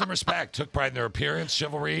 Manners and respect. Took pride in their appearance.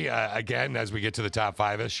 Chivalry. Again, as we get to the top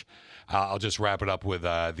 5-ish, I'll just wrap it up with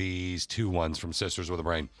these two ones from Sisters with a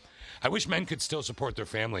Brain. I wish men could still support their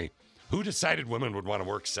family. Who decided women would want to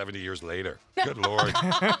work 70 years later? Good Lord.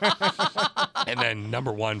 And then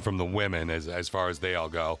number one from the women, as far as they all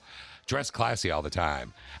go, dress classy all the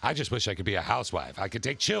time. I just wish I could be a housewife. I could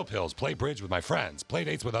take chill pills, play bridge with my friends, play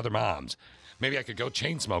dates with other moms. Maybe I could go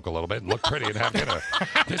chain smoke a little bit and look pretty and have dinner.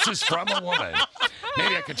 This is from a woman.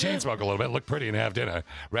 Maybe I could chain smoke a little bit, look pretty, and have dinner.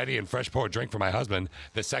 Ready and fresh poured drink for my husband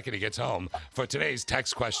the second he gets home for today's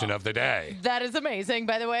text question of the day. That is amazing,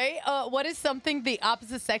 by the way. What is something the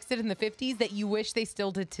opposite sex did in the 50s that you wish they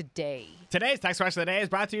still did today? Today's Text Question of the day is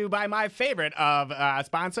brought to you by my favorite of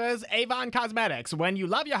sponsors, Avon Cosmetics. When you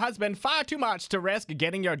love your husband far too much to risk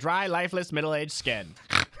getting your dry, lifeless, middle-aged skin.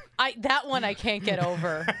 That one I can't get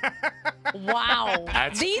over. Wow.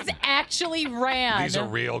 These actually ran. These are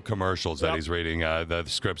real commercials that he's reading the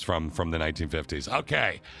scripts from the 1950s.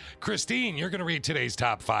 Okay. Christine, you're going to read today's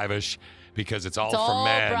top 5-ish because it's all from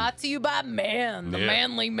men. Brought to you by man, the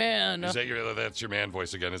manly man. Is that that's your man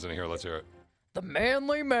voice again, isn't it? Here, let's hear it. The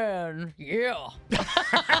manly man. Yeah.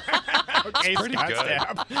 Okay, pretty Scott good.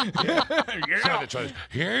 Stapp.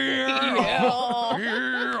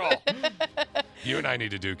 Yeah. You and I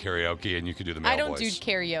need to do karaoke, and you can do the male I don't voice. do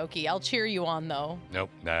karaoke. I'll cheer you on, though. Nope,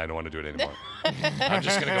 I don't want to do it anymore. I'm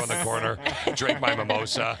just going to go in the corner, drink my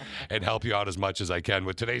mimosa, and help you out as much as I can.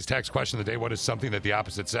 With today's text question of the day, what is something that the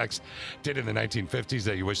opposite sex did in the 1950s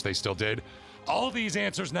that you wish they still did? All these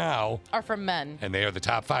answers now are from men. And they are the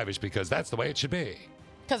top 5-ish because that's the way it should be.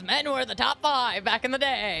 Because men were the top 5 back in the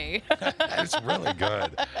day. That's really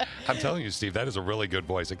good. I'm telling you, Steve, that is a really good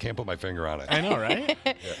voice. I can't put my finger on it. I know, right?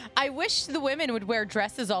 Yeah. I wish the women would wear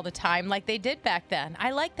dresses all the time like they did back then.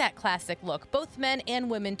 I like that classic look. Both men and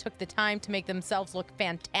women took the time to make themselves look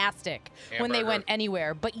fantastic when they Hamburger. went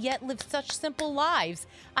anywhere, but yet lived such simple lives.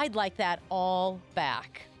 I'd like that all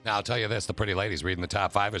back. Now, I'll tell you this. The pretty ladies reading the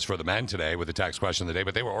top 5-ish for the men today with the text question of the day,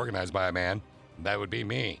 but they were organized by a man. That would be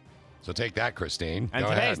me. So take that, Christine. And Go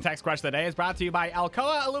today's ahead. Text Question of the day is brought to you by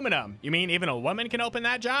Alcoa Aluminum. You mean even a woman can open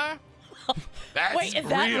that jar? That's Wait, is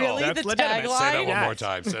that real. really That's the legitimate. tagline? Say that one more Yes.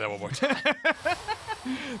 time. Say that one more time.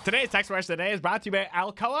 Today's Text Question of the day is brought to you by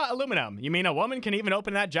Alcoa Aluminum. You mean a woman can even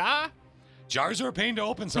open that jar? Jars are a pain to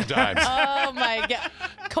open sometimes. Oh, my God.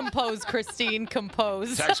 Compose, Christine.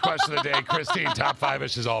 Compose. Text question of the day. Christine, top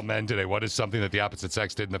 5-ish is all men today. What is something that the opposite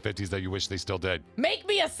sex did in the 50s that you wish they still did? Make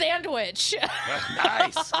me a sandwich.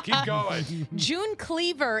 Nice. Keep going. June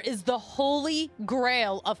Cleaver is the holy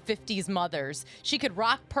grail of 50s mothers. She could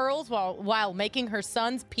rock pearls while making her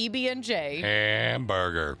sons PB&J.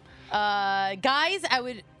 Hamburger. Guys, I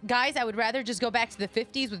would rather just go back to the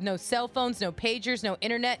 50s with no cell phones, no pagers, no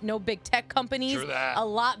internet, no big tech companies. True that. A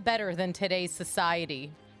lot better than today's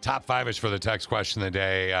society. Top 5-ish for the text question of the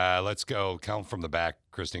day. Let's go count from the back.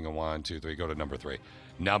 Christina, 1, 2, 3. Go to number 3.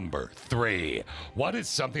 Number 3. What is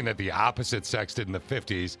something that the opposite sex did in the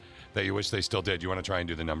 50s that you wish they still did? You want to try and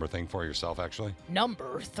do the number thing for yourself, actually?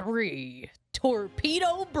 Number 3.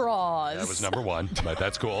 Torpedo bras. That was number 1, but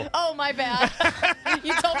that's cool. Oh, my bad.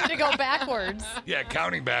 You told me to go backwards. Yeah,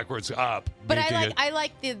 counting backwards up. But making I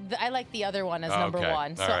like the other one as number Okay,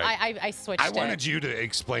 1. So all right. I switched I it. wanted you to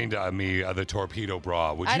explain to me the torpedo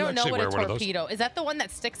bra. Would you I don't know actually what wear a one of those? torpedo is. That the one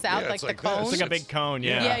that sticks out Yeah, like it's the like cone? this. It's like a big cone,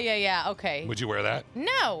 yeah. Yeah. Okay. Would you wear that?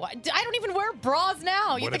 No, I don't even wear bras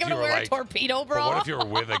now. You What think if I'm gonna you were wear like- a torpedo bra? But what if you were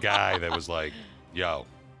with a guy that was like, yo.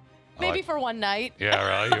 I Maybe like- for one night.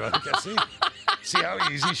 Yeah, really? You want see how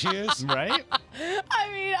easy she is? Right? I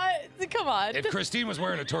mean, come on. If Christine was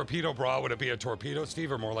wearing a torpedo bra, would it be a torpedo,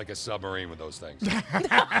 Steve, or more like a submarine with those things?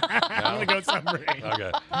 I'm going to go submarine.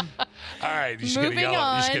 Okay. All right. You should get a Moving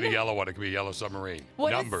yellow. You should get a on. yellow one. It could be a yellow submarine.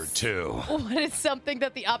 What Number is- 2. What is something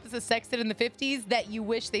that the opposite sex did in the 50s that you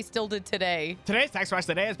wish they still did today? Today's text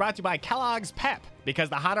question today is brought to you by Kellogg's Pep, because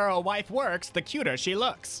the hotter a wife works, the cuter she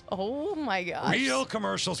looks. Oh my gosh. Real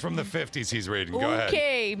commercials from the 50s he's reading. Go ahead.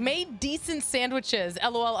 Okay, made decent sandwiches.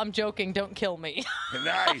 LOL, I'm joking. Don't kill me.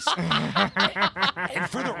 Nice. And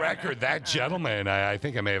for the record, that gentleman, I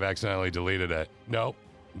think I may have accidentally deleted it. Nope.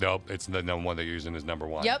 It's the one that you're using as number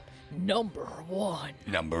 1. Yep. Number 1.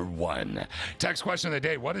 Number 1. Text question of the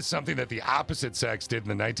day. What is something that the opposite sex did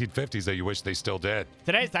in the 1950s that you wish they still did?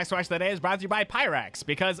 Today's text question of the day is brought to you by Pyrex,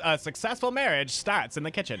 because a successful marriage starts in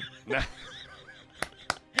the kitchen.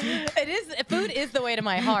 Food is the way to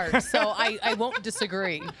my heart, so I won't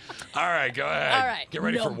disagree. All right, go ahead. All right, Get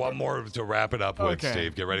ready for one more to wrap it up with, Okay.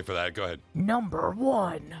 Steve. Get ready for that. Go ahead. Number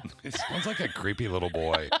 1. It sounds like a creepy little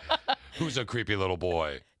boy. Who's a creepy little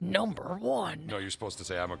boy? Number 1. No, you're supposed to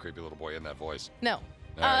say I'm a creepy little boy in that voice. No. All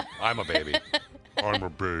right. I'm a baby. I'm a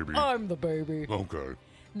baby. I'm the baby. Okay.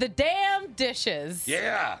 The damn dishes.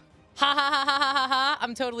 Yeah. Ha ha ha ha ha ha ha.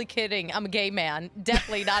 I'm totally kidding. I'm a gay man.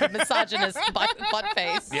 Definitely not a misogynist butt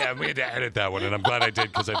face. Yeah, we had to edit that one, and I'm glad I did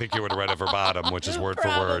because I think you would have read it verbatim, which is word for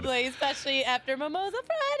word. Probably, especially after Mimosa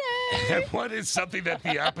Friday. And what is something that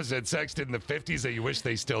the opposite sex did in the 50s that you wish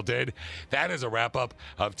they still did? That is a wrap up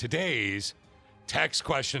of today's text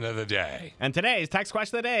question of the day. And today's text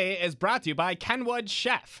question of the day is brought to you by Kenwood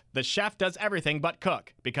Chef. The chef does everything but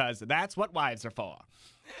cook, because that's what wives are for.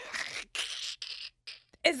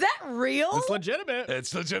 Is that real? It's legitimate.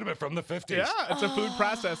 It's legitimate from the 50s. Yeah, it's a food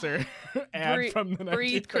processor ad from the 1950s.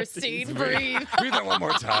 Breathe, Christine, breathe. Read that one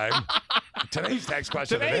more time. Today's text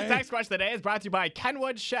question of the Today's day. text question today is brought to you by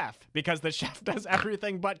Kenwood Chef, because the chef does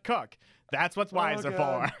everything but cook. That's what wives are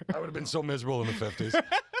for. I would have been so miserable in the 50s.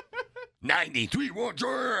 93.1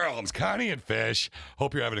 Jams, Connie and Fish.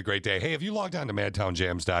 Hope you're having a great day. Hey, have you logged on to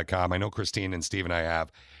madtownjams.com? I know Christine and Steve and I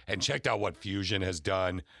have, and checked out what Fusion has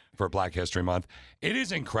done for Black History Month. It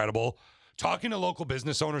is incredible. Talking to local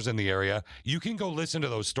business owners in the area, you can go listen to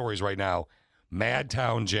those stories right now.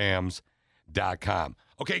 madtownjams.com.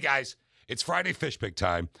 Okay, guys, it's Friday Fish Pick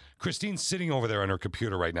time. Christine's sitting over there on her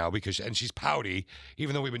computer right now and she's pouty,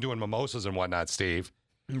 even though we've been doing mimosas and whatnot, Steve.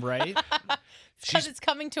 Right? Because it's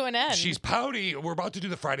coming to an end. She's pouty. We're about to do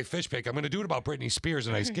the Friday Fish Pick. I'm going to do it about Britney Spears,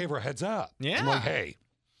 and I just gave her a heads up. Yeah. I'm like, hey,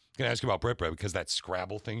 I'm going to ask you about Brit because that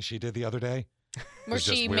Scrabble thing she did the other day. Where was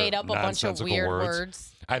just she weird, made up a bunch of nonsensical weird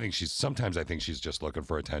words. Sometimes I think she's just looking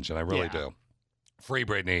for attention. I really Yeah. do. Free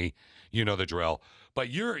Britney, you know the drill. But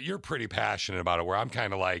you're pretty passionate about it, where I'm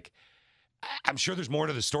kind of like, I'm sure there's more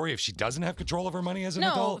to the story if she doesn't have control of her money as an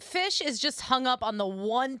No, adult. Fish is just hung up on the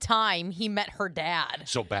one time he met her dad.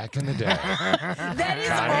 So back in the day, That is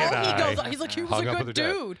Connie and all he I goes on. He's like, he was hung a up good with her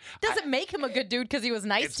dad. dude. Doesn't make him a good dude because he was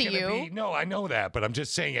nice it's to gonna you. be, no, I know that, but I'm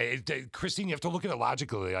just saying, Christine, you have to look at it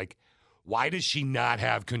logically. Like, why does she not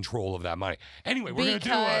have control of that money? Anyway, we're going to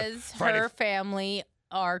do a Because Friday. her family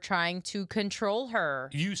are trying to control her.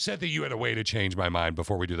 You said that you had a way to change my mind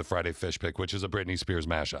before we do the Friday Fish Pick, which is a Britney Spears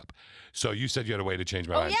mashup. So you said you had a way to change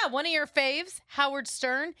my Oh, mind. yeah. One of your faves, Howard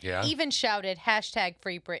Stern, Yeah? even shouted hashtag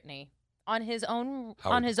Free Britney on his own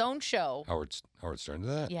show. Howard Stern did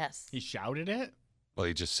that? Yes. He shouted it? Well,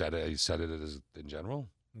 he just said it. He said it as in general.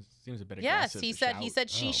 Seems a bit Yes, aggressive. he to said shout. he said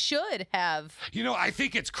she Oh. should have. You know, I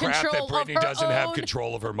think it's crap Control that of Brittany her doesn't have own-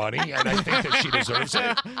 control of her money, and I think that she deserves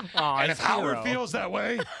it. Aw, And if he's Howard hero. feels that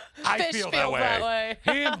way, I Fish feel feels that way.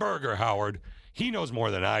 Hamburger Howard. He knows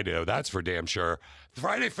more than I do. That's for damn sure.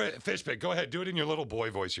 Friday Fish Pick. Go ahead. Do it in your little boy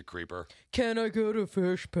voice, you creeper. Can I go to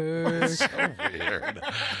fish pick? So weird.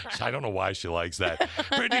 I don't know why she likes that.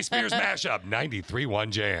 Britney Spears mashup,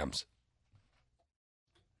 93.1 Jams.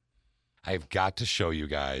 I've got to show you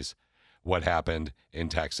guys what happened in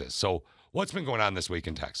Texas. So what's been going on this week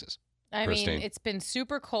in Texas? I Christine? mean, it's been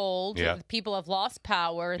super cold. Yep. People have lost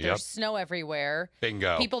power. Yep. There's snow everywhere.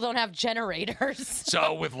 Bingo. People don't have generators.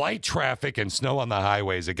 So with light traffic and snow on the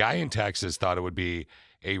highways, a guy in Texas thought it would be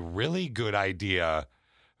a really good idea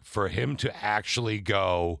for him to actually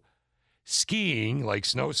go skiing, like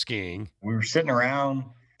snow skiing. We were sitting around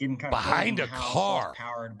getting kind Behind of a car.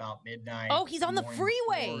 Power at about midnight. Oh, he's on the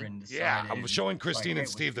freeway. Yeah, I'm showing Christine and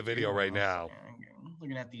hey, Steve the video right now. I'm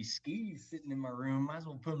looking at these skis sitting in my room. Might as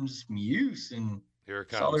well put them to some use. And Here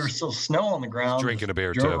it saw comes. there was still snow on the ground. drinking a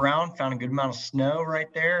beer, Drove too. around, found a good amount of snow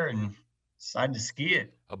right there, and decided to ski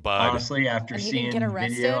it. A bud. Honestly, after And he seeing didn't get the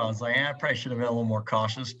video, arrested? I was like, I probably should have been a little more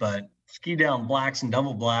cautious, but ski down blacks and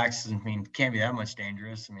double blacks, I mean, can't be that much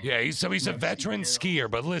dangerous. I mean, Yeah, he's a veteran skier,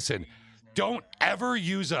 but listen, don't ever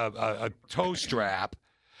use a toe strap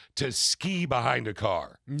to ski behind a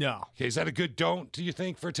car. No. Okay, is that a good don't, do you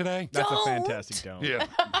think, for today? That's Don't. a fantastic don't. Yeah.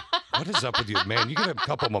 What is up with you, man? You get a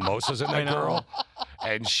couple mimosas in I that know. girl,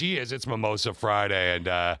 and it's Mimosa Friday,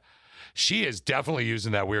 and she is definitely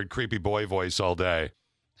using that weird, creepy boy voice all day.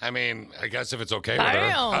 I mean, I guess if it's okay with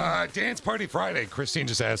her. Dance Party Friday. Christine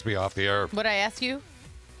just asked me off the air Would I ask you?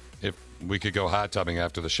 if we could go hot tubbing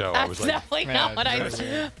after the show. I was That's definitely not what I Yeah,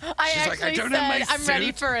 said. I She's like, actually I don't have said my I'm ready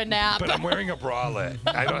suit, for a nap. but I'm wearing a bralette.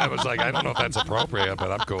 I don't know if that's appropriate,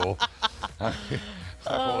 but I'm cool.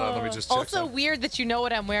 Hold on, let me just check Also something. weird that you know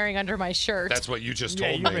what I'm wearing under my shirt. That's what you just Yeah,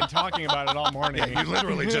 told you've me. been talking about it all morning. Yeah, you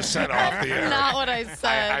literally just said off the air. not what I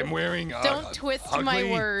said. I'm wearing. Don't twist my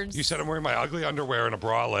ugly- words. You said I'm wearing my ugly underwear and a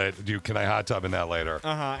bralette. Can I hot tub in that later?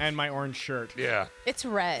 And my orange shirt. Yeah. It's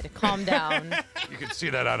red. Calm down. You can see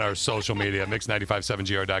that on our social media,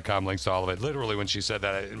 mix957gr.com, links to all of it. Literally, when she said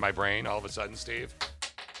that in my brain, all of a sudden, Steve.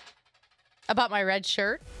 About my red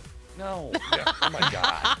shirt? No. Yeah. Oh, my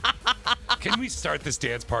God. Can we start this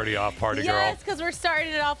dance party off, party Yes, girl? because we're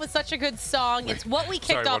starting it off with such a good song. It's what we Sorry,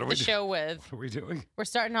 kicked what off are the we show with. What are we doing? We're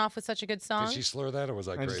starting off with such a good song. Did she slur that, or was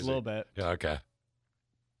I crazy? Just a little bit. Yeah, okay.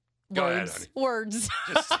 Go ahead, Words. honey. Words.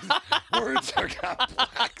 Just words are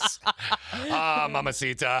complex.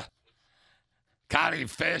 Mamacita. Connie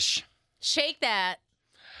Fish. Shake that.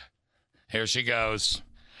 Here she goes.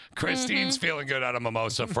 Christine's feeling good on a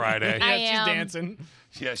Mimosa Friday. I She's am. dancing.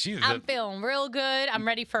 Yeah, she's I'm feeling real good. I'm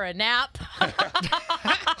ready for a nap.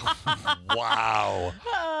 wow.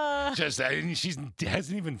 Just she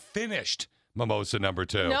hasn't even finished Mimosa number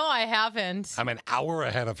 2. No, I haven't. I'm an hour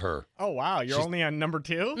ahead of her. Oh, wow. You're She's- only on number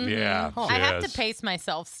 2? Yeah, I she have is. to pace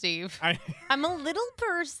myself, Steve. I'm a little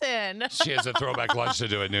person. She has a throwback lunch to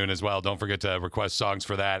do at noon as well. Don't forget to request songs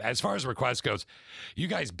for that. As far as request goes, you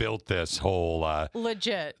guys built this whole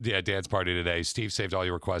Legit. dance party today. Steve saved all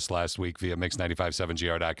your requests last week via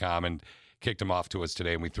mix957gr.com and kicked them off to us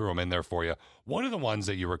today, and we threw them in there for you. One of the ones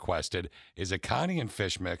that you requested is a Connie and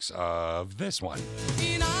Fish mix of this one.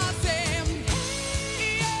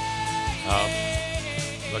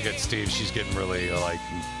 Look at Steve. She's getting really like.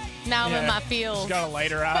 Now I'm in my feels. She's got a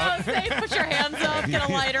lighter I out. was saying, put your hands up, get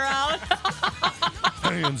a lighter out.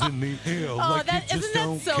 Hands in the air. Oh, like that you just isn't that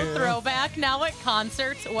don't so care. throwback? Now at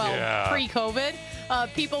concerts, well, Yeah.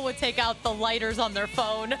 pre-COVID, people would take out the lighters on their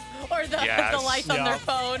phone or the Yes. lights on their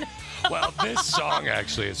phone. Well, this song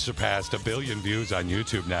actually has surpassed 1 billion views on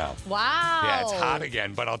YouTube now. Wow. Yeah, it's hot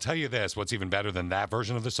again. But I'll tell you this: what's even better than that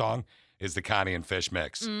version of the song is the Connie and Fish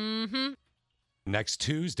mix. Mm-hmm. Next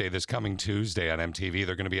Tuesday, this coming Tuesday on MTV,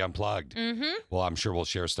 they're going to be unplugged. Mm-hmm. Well, I'm sure we'll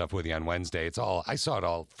share stuff with you on Wednesday. I saw it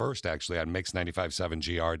all first actually on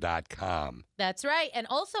mix957gr.com. That's right. And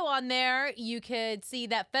also on there, you could see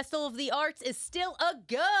that Festival of the Arts is still a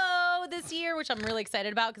go this year, which I'm really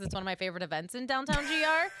excited about because it's one of my favorite events in downtown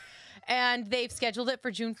GR. And they've scheduled it for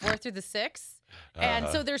June 4th through the 6th. And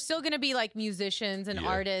so there's still going to be like musicians and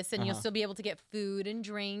artists, and you'll still be able to get food and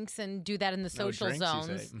drinks and do that in the social drinks, you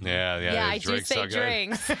zones. say? Yeah, I do drinks say are good.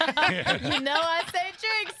 drinks. You know I say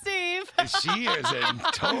drinks, Steve. She is in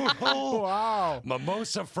total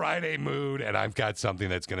Mimosa Friday mood, and I've got something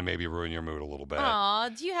that's going to maybe ruin your mood a little bit. Aw,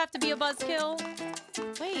 do you have to be a buzzkill?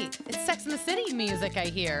 Wait, it's Sex and the City music I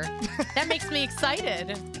hear. That makes me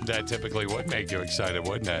excited. That typically would make you excited,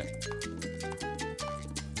 wouldn't it?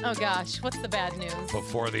 Oh, gosh. What's the bad news?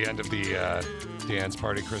 Before the end of the dance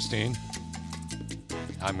party, Christine,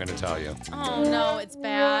 I'm going to tell you. Oh, no, it's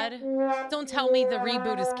bad. Don't tell me the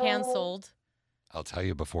reboot is canceled. I'll tell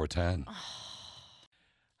you before 10.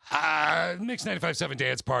 Mix 95.7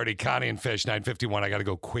 dance party, Connie and Fish, 9:51. I got to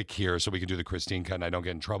go quick here so we can do the Christine cut and I don't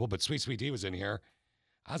get in trouble. But Sweet Sweet D was in here.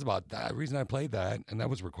 I was about that. The reason I played that, and that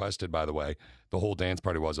was requested, by the way, the whole dance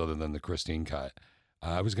party was other than the Christine cut.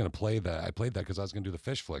 I was going to play that. I played that because I was going to do the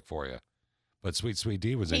fish flick for you. But Sweet Sweet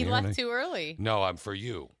D was in He here. left too early. No, I'm for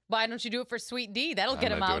you. Why don't you do it for Sweet D? That'll get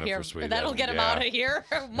I'm him not out doing it here. for Sweet D. That'll get him Yeah. out of here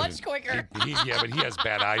much quicker. Yeah, but he has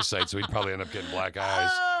bad eyesight, so he'd probably end up getting black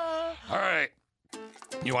eyes. All right.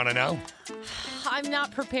 You want to know? I'm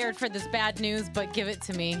not prepared for this bad news, but give it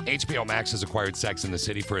to me. HBO Max has acquired Sex and the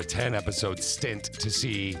City for a 10-episode stint to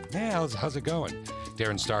see, how's it going?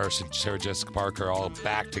 Darren Star, Sarah Jessica Parker, all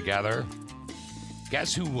back together.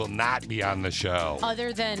 Guess who will not be on the show?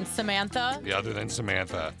 Other than Samantha? Other than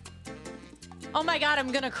Samantha. Oh my God,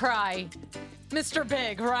 I'm gonna cry. Mr.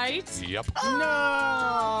 Big, right? Yep.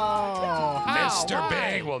 No. Mr.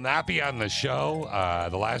 Big will not be on the show.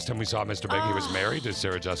 The last time we saw Mr. Big, he was married to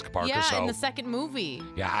Sarah Jessica Parker. Yeah, so in the second movie.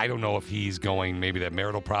 yeah, I don't know if he's going. Maybe they have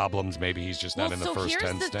marital problems. Maybe he's just not in the first 10 So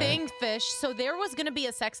here's the stint. thing, Fish. So there was going to be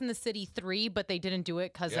a Sex and the City 3, but they didn't do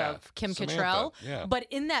it because Yeah, of Kim Samantha, Cattrall. yeah. But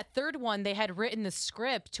in that third one, they had written the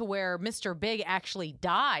script to where Mr. Big actually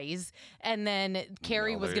dies, and then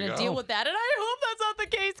Carrie was there you going to go. deal with that. And I hope that's not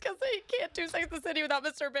the case because they can't do Sex and the City without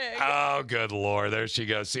Mr. Big. Oh, good Lord. There she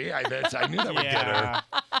goes. See, I knew that would get her.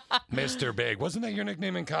 Yeah. Mr. Big. Wasn't that your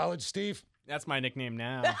nickname in college, Steve? That's my nickname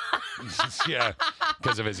now. Yeah,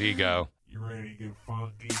 because of his ego. You ready to get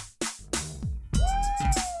funky?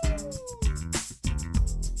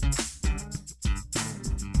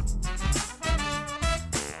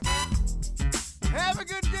 Have a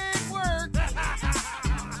good day at work.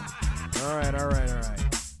 All right.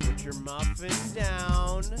 Put your muffin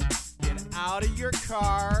down. Get out of your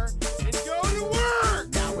car and go to work.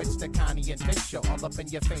 Now it's the Connie and Fish show, all up in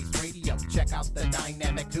your face radio. Check out the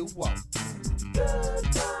dynamic duo.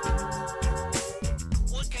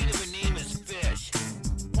 What kind of a name is Fish?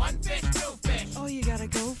 One fish, two fish. Oh, you gotta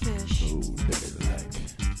go fish.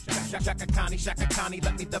 Shaka Connie,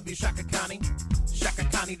 let me love you, Shaka Connie. Shaka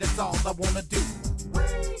Connie, that's all I wanna do.